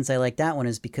of the reasons I like that one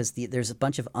is because there's a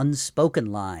bunch of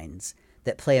unspoken lines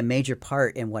that play a major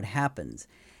part in what happens.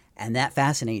 And that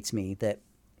fascinates me, that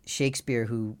Shakespeare,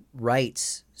 who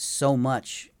writes so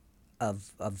much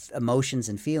of emotions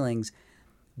and feelings,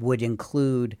 would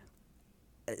include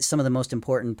some of the most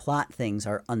important plot things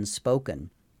are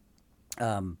unspoken.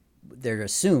 They're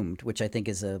assumed, which I think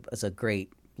is a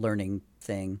great learning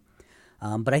thing.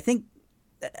 But I think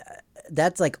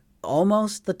that's like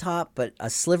almost the top, but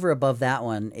a sliver above that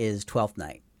one is Twelfth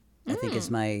Night. I think is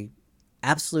my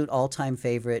absolute all-time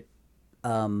favorite.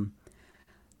 Well,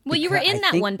 you were in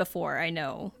that one before, I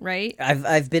know, right?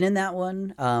 I've been in that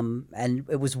one, and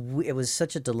it was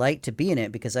such a delight to be in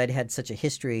it because I'd had such a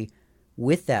history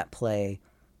with that play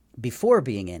before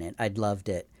being in it. I'd loved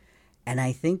it, and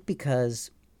I think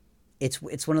because it's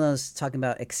one of those, talking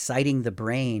about exciting the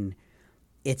brain.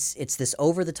 It's this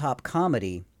over-the-top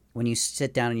comedy. When you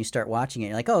sit down and you start watching it,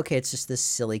 you're like, oh, okay, it's just this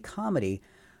silly comedy.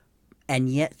 And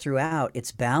yet throughout,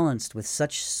 it's balanced with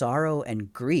such sorrow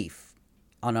and grief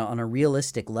on a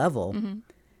realistic level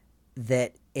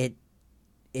that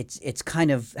it's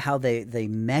kind of how they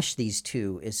mesh these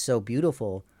two is so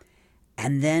beautiful.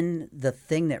 And then the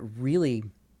thing that really,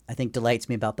 I think, delights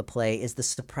me about the play is the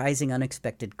surprising,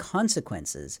 unexpected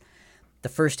consequences. The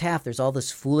first half, there's all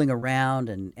this fooling around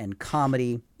and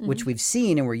comedy, which we've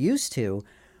seen and we're used to,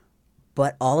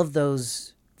 but all of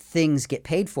those things get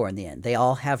paid for in the end. They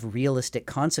all have realistic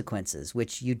consequences,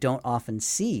 which you don't often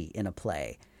see in a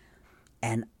play.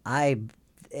 And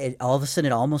all of a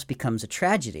sudden, it almost becomes a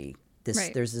tragedy.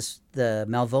 There's the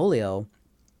Malvolio.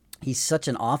 He's such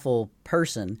an awful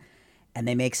person, and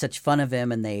they make such fun of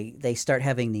him, and they start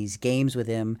having these games with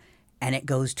him, and it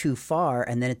goes too far.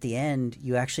 And then at the end,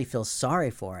 you actually feel sorry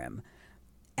for him,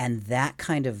 and that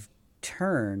kind of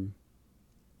turn.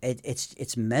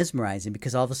 It's mesmerizing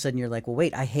because all of a sudden you're like, well,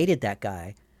 wait, I hated that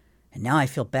guy, and now I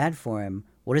feel bad for him.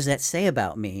 What does that say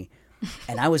about me?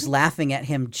 And I was laughing at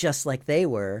him just like they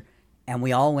were, and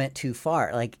we all went too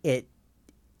far. Like it,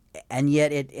 and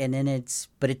yet it's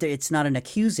not an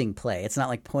accusing play. It's not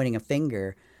like pointing a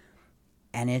finger,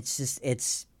 and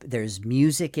there's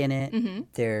music in it.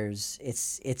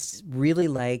 It's really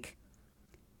like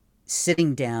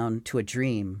sitting down to a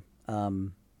dream.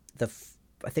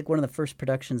 I think one of the first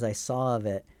productions I saw of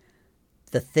it,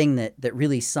 the thing that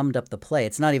really summed up the play,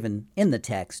 it's not even in the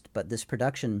text, but this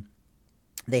production,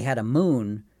 they had a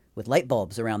moon with light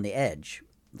bulbs around the edge,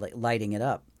 lighting it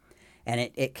up. And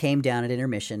it came down at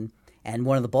intermission, and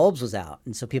one of the bulbs was out.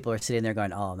 And so people are sitting there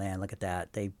going, oh man, look at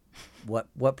that.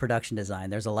 What production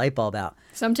design? There's a light bulb out.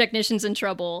 Some technician's in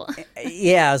trouble.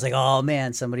 Yeah, I was like, oh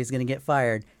man, somebody's going to get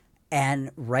fired.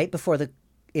 And right before the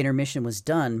intermission was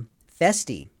done,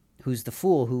 Feste, who's the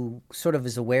fool, who sort of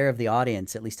is aware of the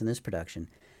audience, at least in this production,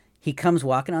 he comes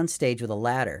walking on stage with a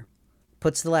ladder,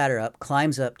 puts the ladder up,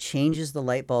 climbs up, changes the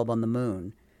light bulb on the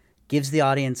moon, gives the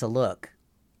audience a look,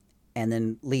 and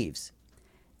then leaves.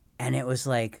 And it was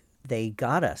like, they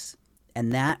got us.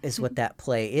 And that is what that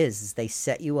play is they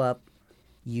set you up,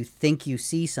 you think you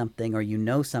see something or you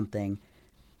know something,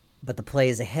 but the play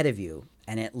is ahead of you,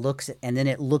 and then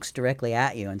it looks directly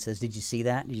at you and says, did you see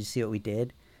that? Did you see what we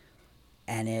did?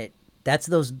 And that's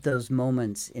those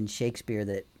moments in Shakespeare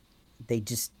that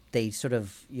they sort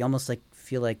of, you almost like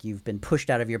feel like you've been pushed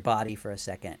out of your body for a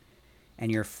second and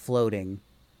you're floating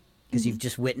because you've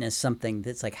just witnessed something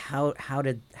that's like, how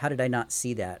did I not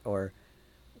see that, or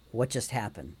what just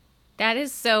happened? That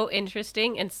is so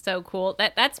interesting and so cool.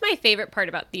 That's my favorite part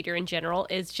about theater in general,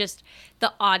 is just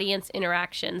the audience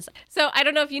interactions. So I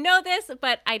don't know if you know this,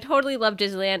 but I totally love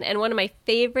Disneyland, and one of my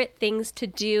favorite things to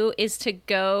do is to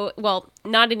go, well,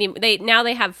 not anymore. Now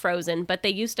they have Frozen, but they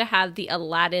used to have the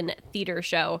Aladdin theater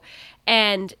show.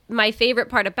 And my favorite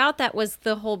part about that was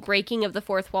the whole breaking of the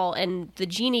fourth wall, and the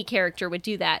genie character would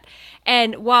do that.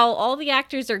 And while all the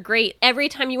actors are great, every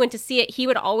time you went to see it, he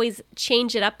would always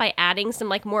change it up by adding some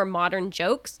like more modern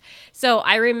jokes. So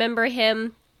I remember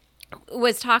him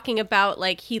was talking about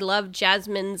like he loved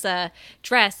Jasmine's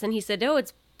dress, and he said, "Oh,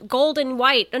 it's gold and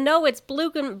white. Oh, no, it's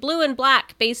blue and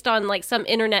black," based on like some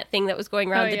internet thing that was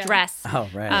going around the dress. Oh,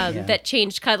 right. That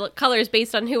changed colors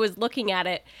based on who was looking at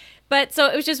it. But so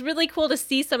it was just really cool to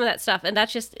see some of that stuff. And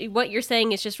that's just what you're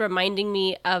saying is just reminding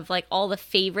me of like all the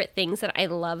favorite things that I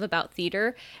love about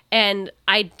theater. And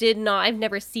I've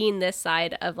never seen this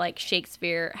side of like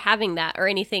Shakespeare having that or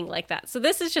anything like that. So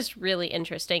this is just really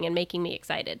interesting and making me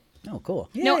excited. Oh, cool.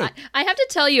 No, Yay. I have to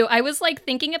tell you, I was like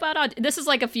thinking about, this is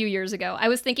like a few years ago. I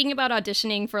was thinking about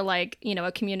auditioning for like, you know,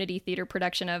 a community theater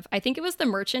production of, I think it was The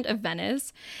Merchant of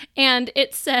Venice. And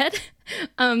it said,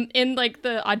 in like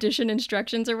the audition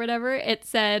instructions or whatever, it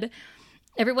said,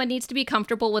 everyone needs to be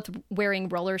comfortable with wearing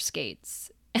roller skates.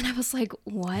 And I was like,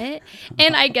 what?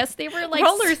 And I guess they were like...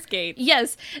 Roller skates?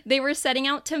 Yes. They were setting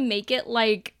out to make it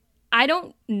like, I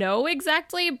don't know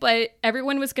exactly, but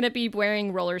everyone was going to be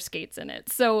wearing roller skates in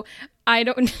it. So I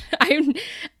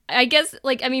guess,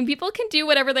 like, I mean, people can do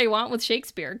whatever they want with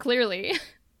Shakespeare, clearly.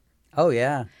 Oh,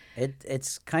 yeah.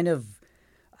 It's kind of,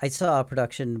 I saw a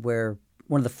production where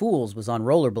one of the fools was on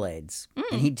rollerblades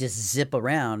and he'd just zip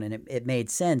around, and it made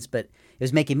sense, but it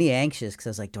was making me anxious because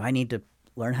I was like, do I need to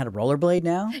learn how to rollerblade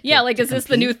now? Yeah, like, is this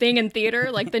the new thing in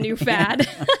theater? Like the new fad?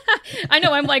 I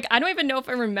know, I'm like, I don't even know if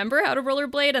I remember how to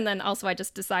rollerblade, and then also I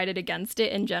just decided against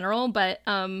it in general. But,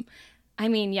 I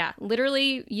mean, yeah,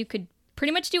 literally you could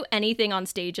pretty much do anything on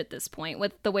stage at this point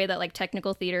with the way that, like,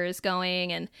 technical theater is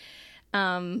going, and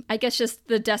I guess just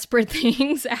the desperate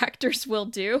things actors will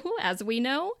do, as we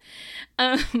know.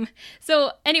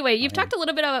 So anyway, you've talked a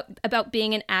little bit about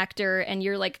being an actor, and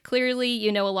you're like, clearly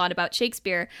you know a lot about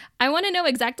Shakespeare. I want to know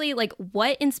exactly like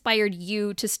what inspired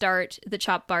you to start the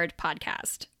Chop Bard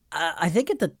podcast. I think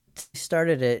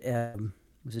started it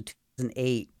was it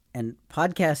 2008, and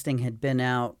podcasting had been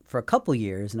out for a couple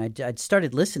years, and I'd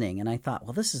started listening, and I thought,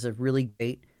 well, this is a really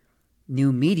great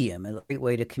new medium, a great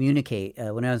way to communicate.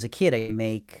 When I was a kid, I'd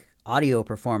make audio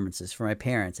performances for my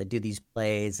parents. I'd do these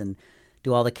plays and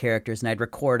do all the characters, and I'd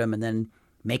record them and then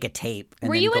make a tape. And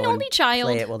Were then you go an only and child?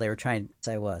 Play it while they were trying.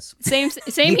 I was. Same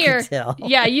You here. could tell.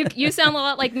 Yeah, you sound a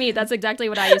lot like me. That's exactly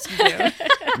what I used to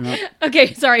do.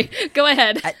 Okay, sorry. Go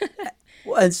ahead.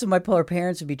 And so my poor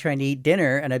parents would be trying to eat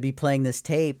dinner, and I'd be playing this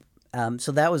tape.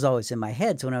 So that was always in my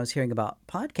head. So when I was hearing about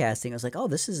podcasting, I was like, oh,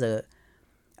 this is a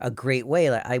great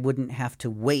way. Like, I wouldn't have to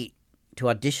wait to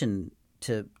audition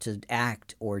to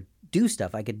act or do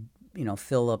stuff. I could,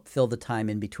 fill the time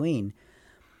in between.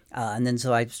 And then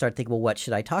so I started thinking, well, what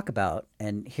should I talk about?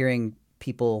 And hearing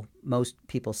most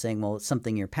people saying, well, it's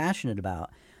something you're passionate about.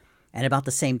 And about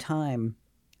the same time,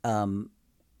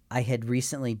 I had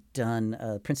recently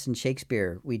done Princeton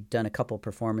Shakespeare. We'd done a couple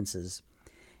performances,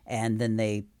 and then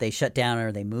they shut down,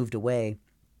 or they moved away.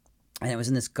 And it was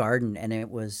in this garden,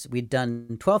 and we'd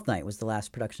done Twelfth Night was the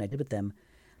last production I did with them.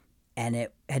 And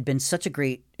it had been such a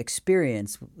great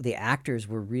experience. The actors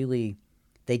were really,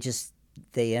 they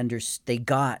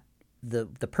got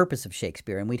the purpose of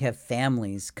Shakespeare. And we'd have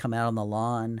families come out on the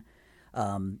lawn,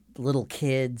 little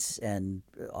kids and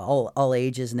all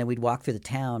ages. And then we'd walk through the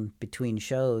town between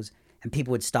shows, and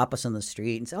people would stop us on the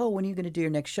street and say, oh, when are you going to do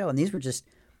your next show? And these were just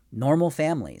normal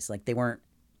families. Like, they weren't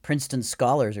Princeton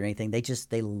scholars or anything.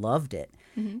 They loved it.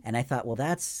 Mm-hmm. And I thought, well,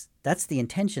 that's the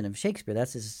intention of Shakespeare.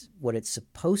 That's what it's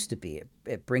supposed to be.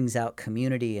 It brings out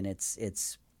community, and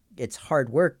it's hard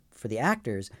work for the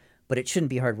actors, but it shouldn't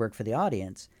be hard work for the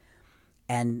audience.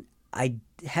 And I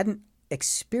hadn't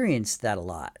experienced that a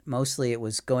lot. Mostly it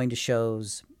was going to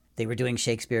shows. They were doing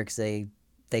Shakespeare because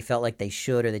they felt like they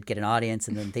should, or they'd get an audience,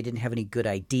 and then they didn't have any good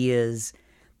ideas.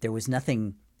 There was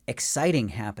nothing exciting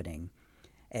happening.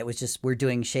 It was just, we're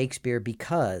doing Shakespeare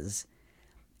because,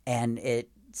 and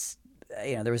it's,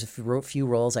 there was a few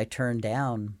roles I turned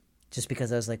down just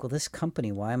because I was like, well, this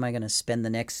company, why am I going to spend the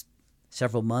next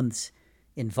several months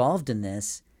involved in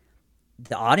this?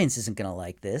 The audience isn't going to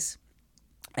like this.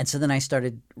 And so then I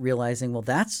started realizing, well,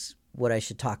 that's what I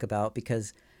should talk about,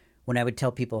 because when I would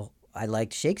tell people I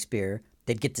liked Shakespeare,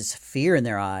 they'd get this fear in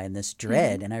their eye and this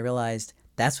dread. Mm-hmm. And I realized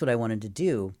that's what I wanted to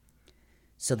do.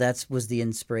 So that was the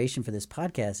inspiration for this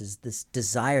podcast, is this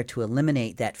desire to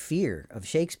eliminate that fear of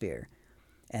Shakespeare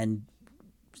and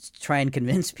try and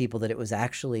convince people that it was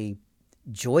actually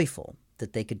joyful,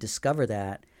 that they could discover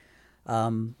that.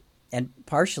 And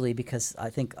partially because I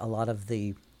think a lot of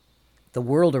the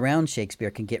world around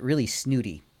Shakespeare can get really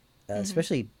snooty,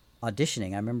 especially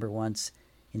auditioning. I remember once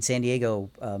in San Diego,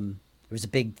 there was a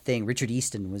big thing. Richard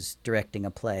Easton was directing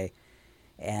a play,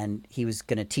 and he was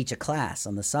going to teach a class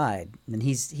on the side. And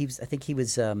I think he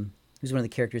was one of the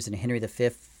characters in Henry V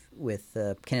with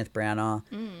Kenneth Branagh.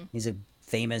 He's a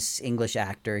famous English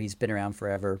actor. He's been around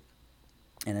forever.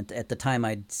 And at the time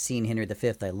I'd seen Henry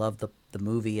V, I loved the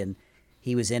movie, and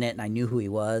he was in it, and I knew who he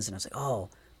was, and I was like, oh,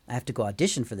 I have to go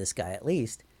audition for this guy at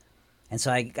least. And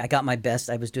so I got my best.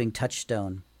 I was doing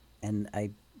Touchstone, and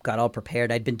I got all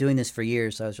prepared. I'd been doing this for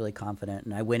years, so I was really confident.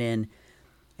 And I went in,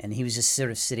 and he was just sort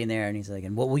of sitting there, and he's like,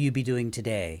 and what will you be doing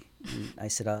today? And I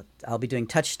said, I'll be doing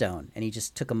Touchstone. And he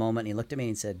just took a moment, and he looked at me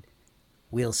and said,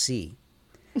 we'll see.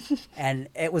 And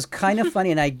it was kind of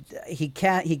funny, and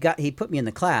he put me in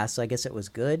the class, so I guess it was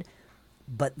good.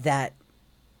 But that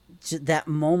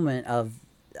moment of,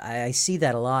 I see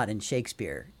that a lot in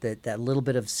Shakespeare, that little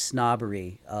bit of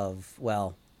snobbery of,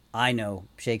 well, I know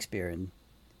Shakespeare and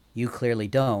you clearly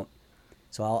don't,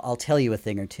 so I'll tell you a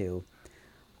thing or two.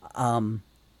 And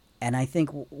I think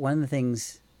one of the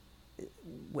things,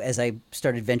 as I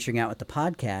started venturing out with the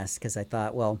podcast, because I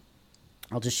thought, well,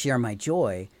 I'll just share my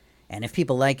joy. And if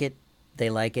people like it, they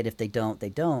like it. If they don't, they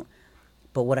don't.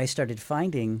 But what I started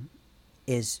finding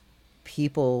is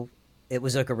it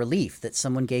was like a relief that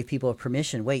someone gave people a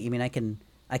permission. Wait, you mean I can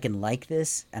like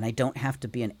this and I don't have to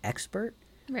be an expert?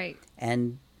 Right.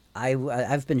 And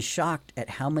I've been shocked at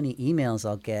how many emails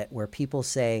I'll get where people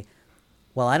say,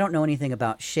 well, I don't know anything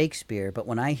about Shakespeare, but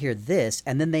when I hear this,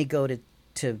 and then they go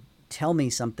to tell me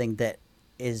something that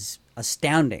is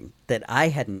astounding that I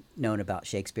hadn't known about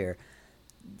Shakespeare.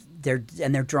 They're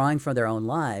drawing from their own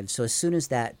lives. So as soon as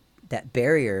that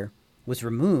barrier was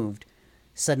removed,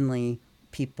 suddenly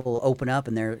people open up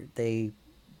and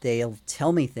they'll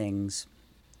tell me things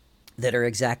that are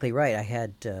exactly right. I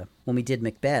had when we did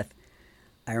Macbeth,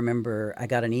 I remember I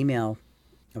got an email.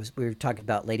 We were talking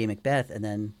about Lady Macbeth, and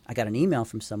then I got an email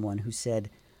from someone who said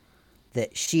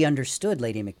that she understood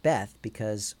Lady Macbeth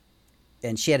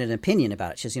and she had an opinion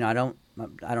about it. She says, I don't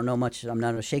know much. I'm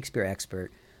not a Shakespeare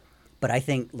expert. But I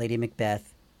think Lady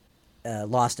Macbeth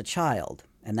lost a child,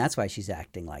 and that's why she's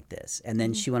acting like this. And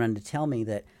then she went on to tell me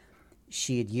that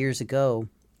years ago,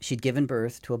 she'd given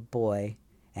birth to a boy,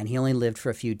 and he only lived for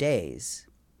a few days.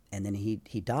 And then he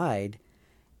died,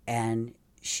 and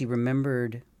she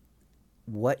remembered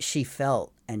what she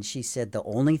felt, and she said the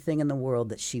only thing in the world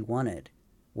that she wanted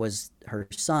was her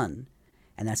son.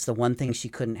 And that's the one thing she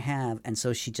couldn't have. And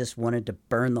so she just wanted to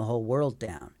burn the whole world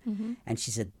down. Mm-hmm. And she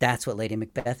said, that's what Lady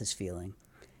Macbeth is feeling.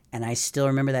 And I still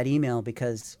remember that email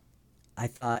because I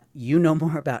thought, you know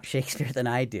more about Shakespeare than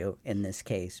I do in this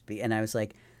case. And I was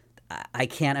like, I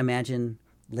can't imagine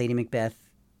Lady Macbeth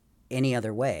any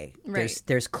other way. Right.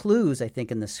 There's clues, I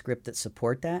think, in the script that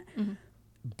support that. Mm-hmm.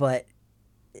 But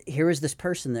here is this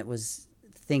person that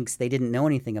thinks they didn't know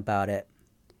anything about it,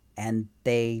 and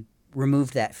they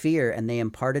removed that fear, and they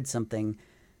imparted something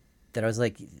that I was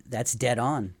like, that's dead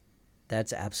on.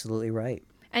 That's absolutely right.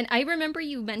 And I remember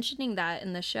you mentioning that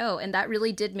in the show, and that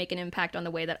really did make an impact on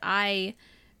the way that I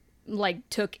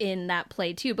took in that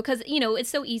play too, because it's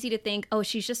so easy to think, oh,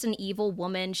 she's just an evil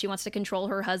woman, she wants to control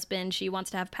her husband, she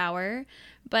wants to have power.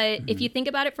 But if you think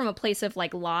about it from a place of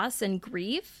loss and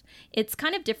grief, it's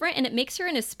kind of different, and it makes her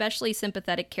an especially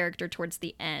sympathetic character towards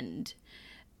the end.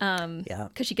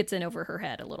 Because she gets in over her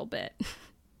head a little bit.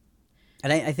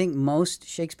 And I think most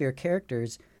Shakespeare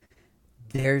characters,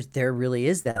 there really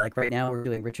is that. Like right now we're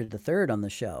doing Richard III on the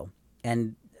show.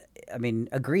 And I mean,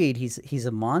 agreed, he's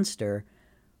a monster.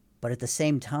 But at the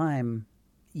same time,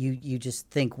 you just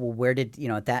think, well, where did,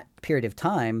 at that period of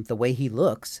time, the way he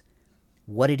looks,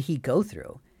 what did he go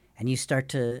through? And you start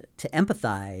to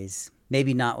empathize,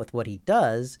 maybe not with what he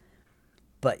does,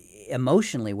 but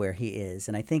emotionally where he is.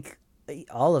 And I think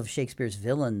all of Shakespeare's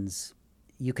villains,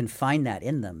 you can find that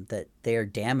in them, that they are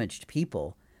damaged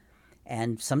people.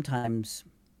 And sometimes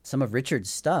some of Richard's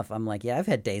stuff, I'm like, yeah, I've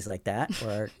had days like that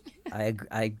where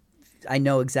I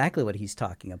know exactly what he's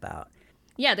talking about.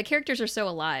 Yeah, the characters are so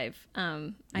alive.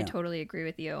 I totally agree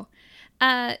with you.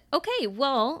 Okay,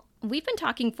 well, we've been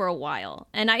talking for a while,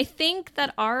 and I think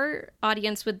that our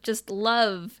audience would just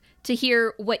love to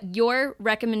hear what your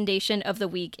recommendation of the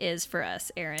week is for us,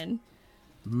 Aaron.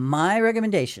 My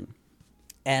recommendation,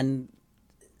 and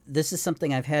this is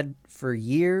something I've had for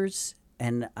years,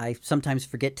 and I sometimes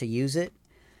forget to use it.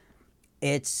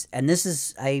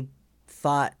 I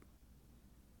thought,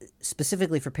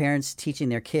 specifically for parents teaching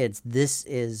their kids,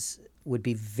 would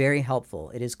be very helpful.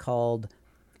 It is called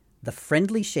The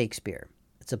Friendly Shakespeare.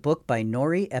 It's a book by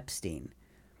Nori Epstein,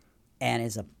 and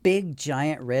it's a big,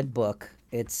 giant red book.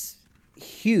 It's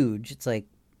huge. It's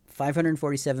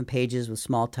 547 pages with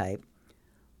small type.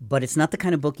 but it's not the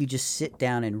kind of book you just sit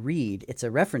down and read. It's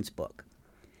a reference book.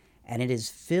 And it is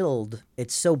filled,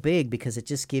 it's so big because it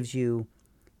just gives you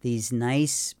these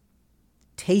nice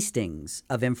tastings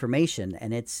of information.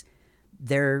 And it's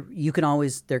there can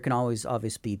always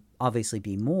obviously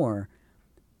be more,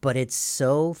 but it's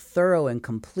so thorough and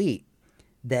complete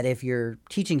that if you're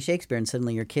teaching Shakespeare and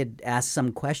suddenly your kid asks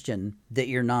some question that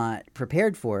you're not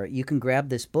prepared for, you can grab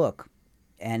this book,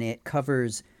 and it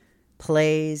covers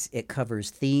plays, it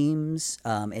covers themes,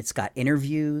 it's got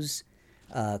interviews,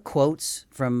 quotes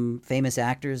from famous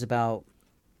actors about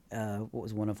what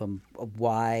was one of them,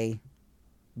 why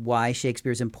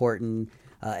Shakespeare's important,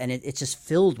 and it's just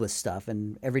filled with stuff.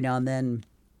 And every now and then,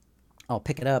 I'll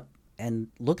pick it up and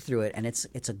look through it, and it's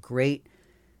a great,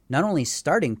 not only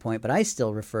starting point, but I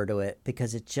still refer to it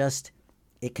because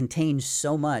it contains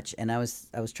so much. And I was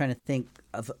trying to think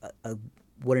of a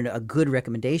good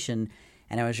recommendation,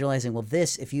 and I was realizing, well,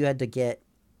 if you had to get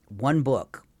one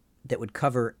book that would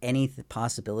cover any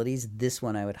possibilities, this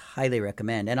one I would highly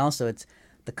recommend. And also,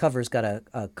 the cover's got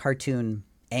a cartoon,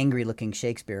 angry-looking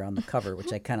Shakespeare on the cover,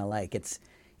 which I kind of like. It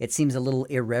seems a little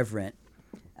irreverent,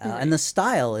 and the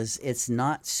style it's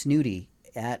not snooty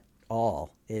at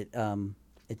all.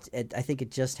 I think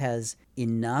it just has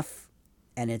enough,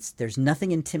 and there's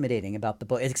nothing intimidating about the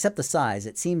book except the size.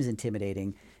 It seems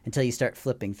intimidating until you start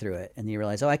flipping through it, and you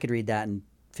realize, oh, I could read that in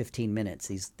 15 minutes.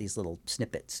 These little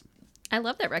snippets. I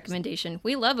love that recommendation.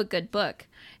 We love a good book,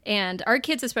 and our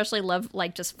kids especially love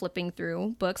like just flipping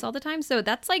through books all the time. So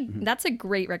that's that's a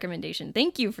great recommendation.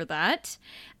 Thank you for that.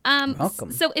 You're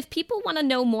welcome. So if people want to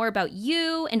know more about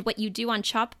you and what you do on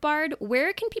ChopBard,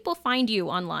 where can people find you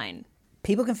online?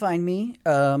 People can find me.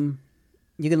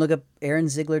 You can look up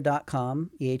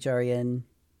aaronziegler.com, EHREN.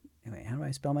 Wait, how do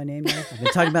I spell my name now? I've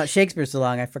been talking about Shakespeare so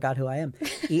long, I forgot who I am.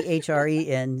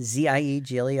 EHRENZIEGLER.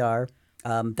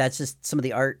 That's just some of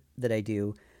the art that I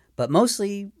do. But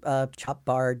mostly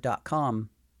chopbard.com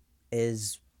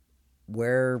is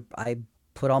where I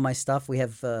put all my stuff. We're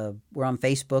on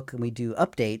Facebook, and we do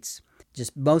updates,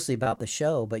 just mostly about the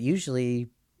show, but usually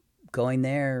going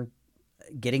there,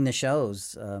 getting the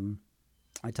shows.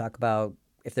 I talk about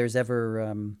if there's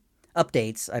ever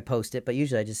updates, I post it, but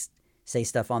usually I just say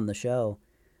stuff on the show.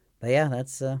 But yeah,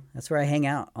 that's where I hang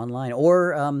out online.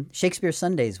 Or Shakespeare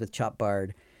Sundays with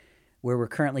ChopBard, where we're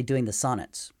currently doing the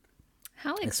sonnets.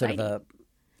 How exciting. It's sort of a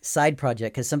side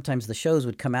project, because sometimes the shows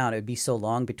would come out. It would be so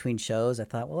long between shows. I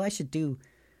thought, well, I should do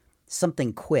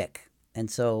something quick. And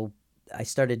so I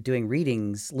started doing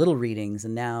little readings,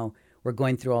 and now we're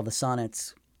going through all the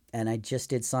sonnets. And I just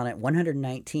did sonnet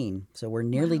 119, so we're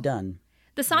nearly done.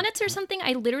 The sonnets are something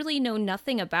I literally know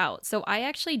nothing about, so I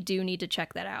actually do need to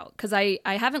check that out, because I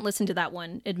haven't listened to that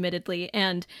one, admittedly,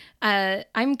 and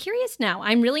I'm curious now.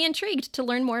 I'm really intrigued to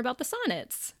learn more about the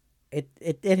sonnets.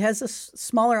 It has a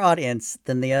smaller audience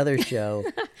than the other show,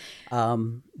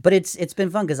 but it's been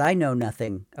fun because I know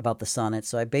nothing about the sonnets,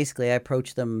 so I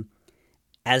approach them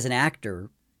as an actor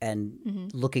and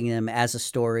looking at them as a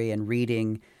story and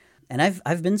reading, and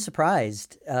I've been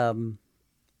surprised. Some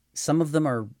of them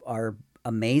are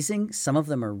amazing. Some of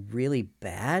them are really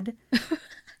bad.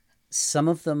 Some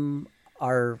of them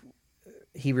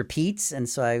he repeats, and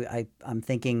so I'm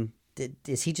thinking,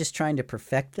 is he just trying to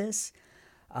perfect this?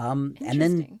 And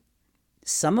then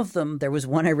some of them, there was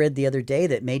one I read the other day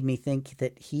that made me think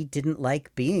that he didn't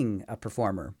like being a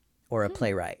performer or a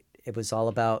playwright. It was all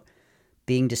about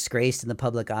being disgraced in the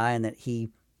public eye, and that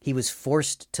he was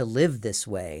forced to live this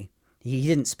way. He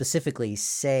didn't specifically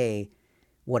say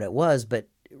what it was, but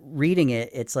reading it,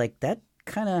 it's like that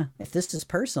kind of, if this is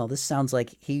personal, this sounds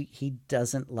like he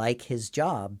doesn't like his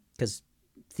job, because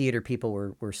theater people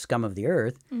were scum of the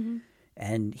earth. Mm-hmm.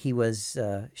 And he was,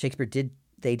 Shakespeare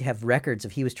they'd have records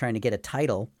of he was trying to get a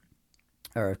title,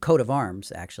 or a coat of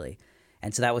arms, actually.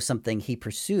 And so that was something he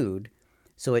pursued.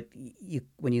 So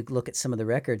when you look at some of the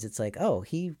records, it's like, oh,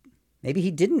 maybe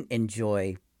he didn't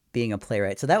enjoy being a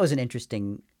playwright. So that was an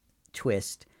interesting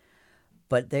twist.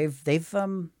 But they've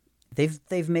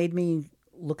made me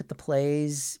look at the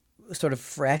plays sort of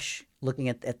fresh, looking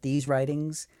at these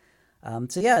writings.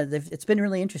 So yeah, it's been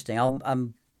really interesting.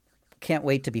 Can't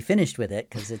wait to be finished with it,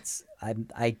 because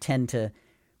I tend to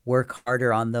work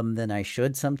harder on them than I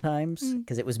should sometimes,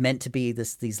 because it was meant to be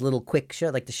these little quick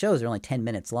shows. Like the shows are only 10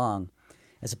 minutes long,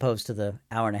 as opposed to the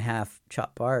hour and a half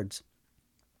ChopBards.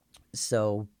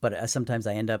 So, but sometimes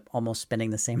I end up almost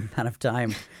spending the same amount of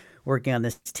time working on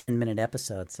this 10-minute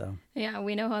episode. So Yeah,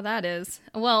 we know how that is.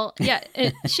 Well, yeah,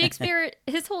 Shakespeare,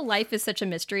 his whole life is such a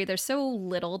mystery. There's so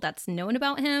little that's known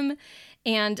about him.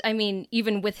 And I mean,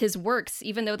 even with his works,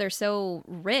 even though they're so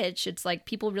rich, it's like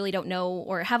people really don't know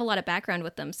or have a lot of background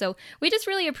with them. So we just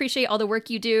really appreciate all the work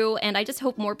you do. And I just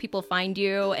hope more people find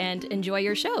you and enjoy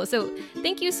your show. So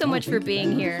thank you so much for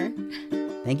being here.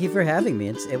 Thank you for having me.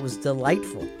 It was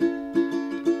delightful.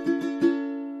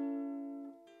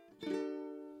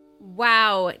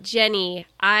 Wow, Jenny,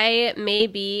 I may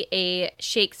be a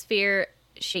Shakespeare,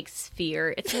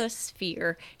 it's a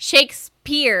sphere.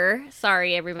 Shakespeare,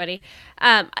 sorry, everybody.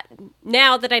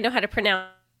 Now that I know how to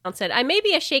pronounce it, I may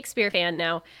be a Shakespeare fan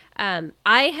now.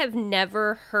 I've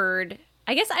never heard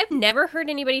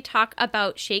anybody talk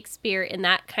about Shakespeare in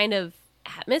that kind of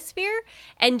atmosphere,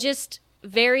 and just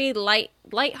very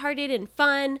lighthearted and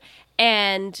fun.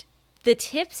 And the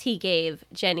tips he gave,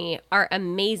 Jenny, are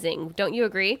amazing. Don't you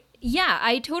agree? Yeah,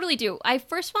 I totally do. I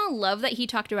first of all love that he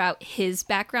talked about his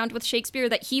background with Shakespeare,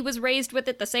 that he was raised with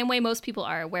it the same way most people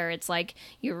are, where it's like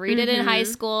you read it in high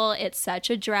school, it's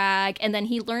such a drag, and then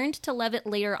he learned to love it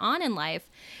later on in life,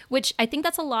 which I think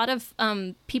that's a lot of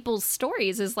people's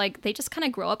stories, is like they just kind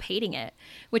of grow up hating it,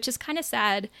 which is kind of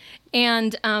sad.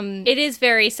 And it is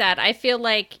very sad. I feel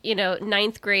like,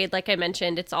 ninth grade, like I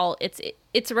mentioned,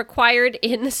 it's required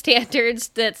in the standards.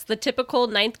 That's the typical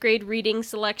ninth grade reading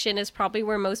selection is probably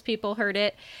where most people heard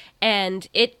it. And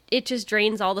it just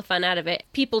drains all the fun out of it.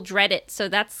 People dread it. So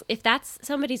if that's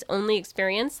somebody's only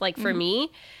experience, like for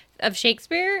me, of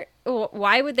Shakespeare,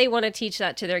 why would they want to teach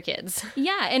that to their kids?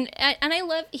 Yeah, and I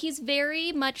love, he's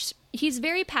very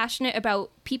passionate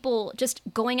about people just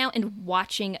going out and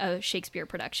watching a Shakespeare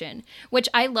production, which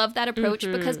I love that approach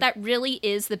because that really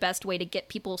is the best way to get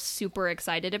people super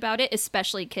excited about it,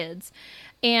 especially kids.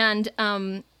 And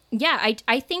yeah,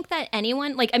 I think that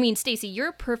anyone, like, I mean, Stacey, you're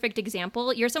a perfect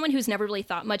example. You're someone who's never really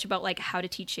thought much about, like, how to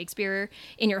teach Shakespeare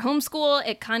in your homeschool.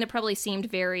 It kind of probably seemed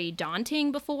very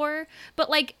daunting before. But,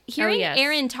 like, hearing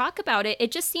Aaron talk about it,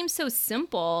 it just seems so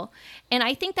simple. And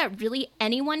I think that really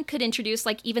anyone could introduce,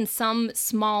 like, even some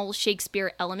small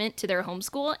Shakespeare element to their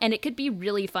homeschool, and it could be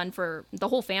really fun for the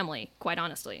whole family, quite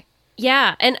honestly.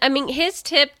 Yeah, and I mean, his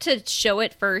tip to show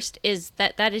it first is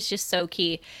that is just so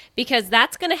key, because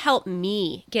that's going to help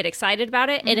me get excited about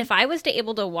it. And if I was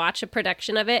able to watch a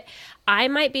production of it, I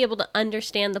might be able to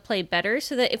understand the play better,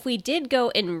 so that if we did go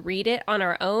and read it on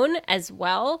our own as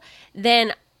well,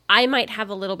 then I might have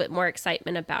a little bit more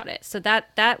excitement about it. So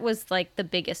that was like the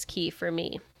biggest key for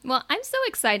me. Well, I'm so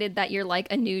excited that you're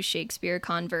like a new Shakespeare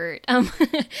convert.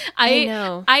 I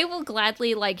know. I will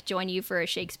gladly like join you for a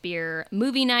Shakespeare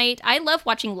movie night. I love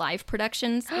watching live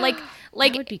productions. Like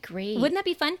that would be great. Wouldn't that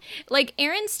be fun? Like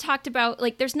Aaron's talked about,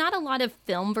 like there's not a lot of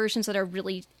film versions that are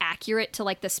really accurate to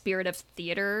like the spirit of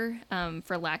theater,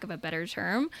 for lack of a better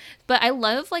term. But I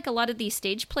love like a lot of these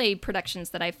stage play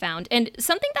productions that I've found. And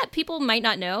something that people might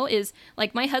not know is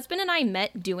like my husband and I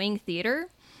met doing theater.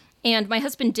 And my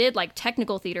husband did like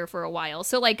technical theater for a while.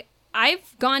 So like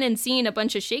I've gone and seen a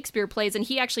bunch of Shakespeare plays, and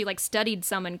he actually like studied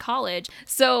some in college.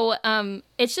 So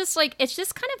it's just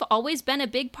kind of always been a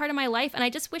big part of my life. And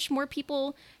I just wish more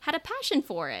people had a passion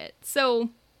for it. So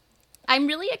I'm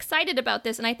really excited about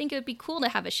this. And I think it would be cool to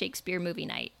have a Shakespeare movie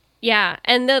night. Yeah.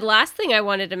 And the last thing I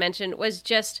wanted to mention was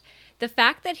just the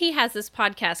fact that he has this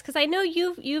podcast, because I know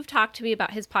you've talked to me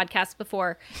about his podcast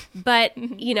before, but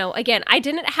again, I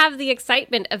didn't have the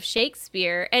excitement of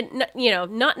Shakespeare, and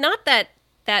not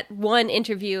that one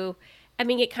interview. I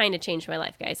mean, it kind of changed my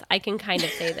life, guys. I can kind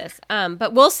of say this,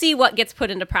 but we'll see what gets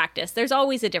put into practice. There's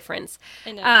always a difference.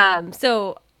 I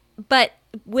know. But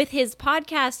with his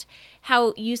podcast,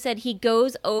 how you said he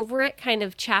goes over it kind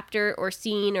of chapter or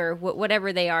scene or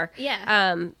whatever they are,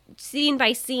 scene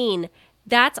by scene.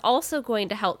 That's also going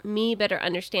to help me better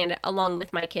understand it along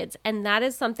with my kids. And that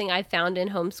is something I found in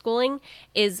homeschooling,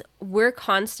 is we're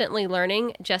constantly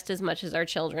learning just as much as our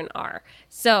children are.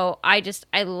 So I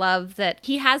love that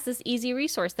he has this easy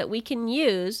resource that we can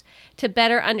use to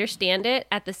better understand it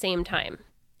at the same time.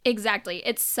 Exactly.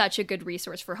 It's such a good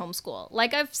resource for homeschool.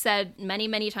 Like I've said many,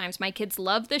 many times, my kids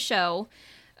love the show.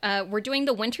 We're doing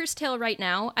The Winter's Tale right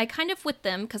now. I kind of, with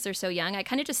them, because they're so young, I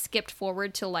kind of just skipped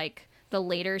forward to like the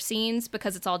later scenes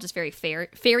because it's all just very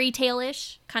fairy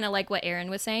tale-ish, kind of like what Aaron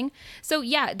was saying. So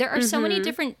yeah, there are so many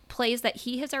different plays that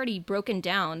he has already broken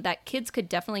down that kids could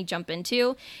definitely jump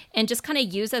into and just kind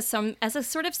of use as a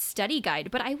sort of study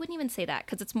guide. But I wouldn't even say that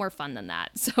because it's more fun than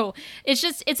that. So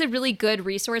it's a really good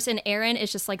resource. And Aaron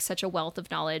is just like such a wealth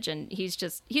of knowledge, and he's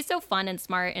so fun and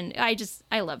smart, and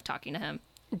I love talking to him.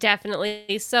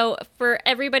 Definitely. So for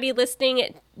everybody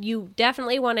listening, you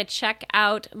definitely want to check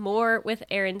out more with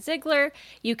Aaron Ziegler.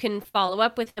 You can follow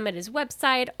up with him at his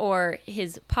website or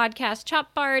his podcast,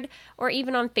 Chop Bard, or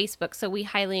even on Facebook. So we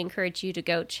highly encourage you to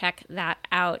go check that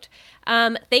out.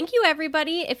 Thank you,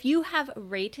 everybody. If you have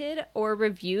rated or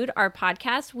reviewed our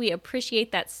podcast, we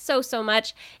appreciate that so, so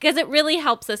much because it really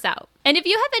helps us out. And if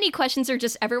you have any questions or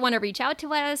just ever want to reach out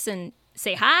to us and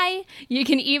say hi, you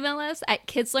can email us at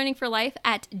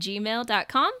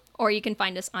kidslearningforlife@gmail.com, or you can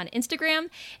find us on Instagram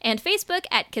and Facebook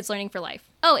at Kids Learning for Life.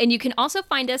 Oh, and you can also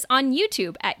find us on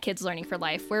YouTube at Kids Learning for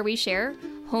Life, where we share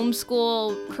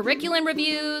homeschool curriculum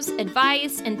reviews,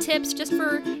 advice, and tips just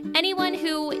for anyone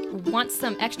who wants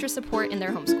some extra support in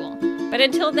their homeschool. But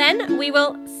until then, we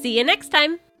will see you next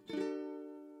time.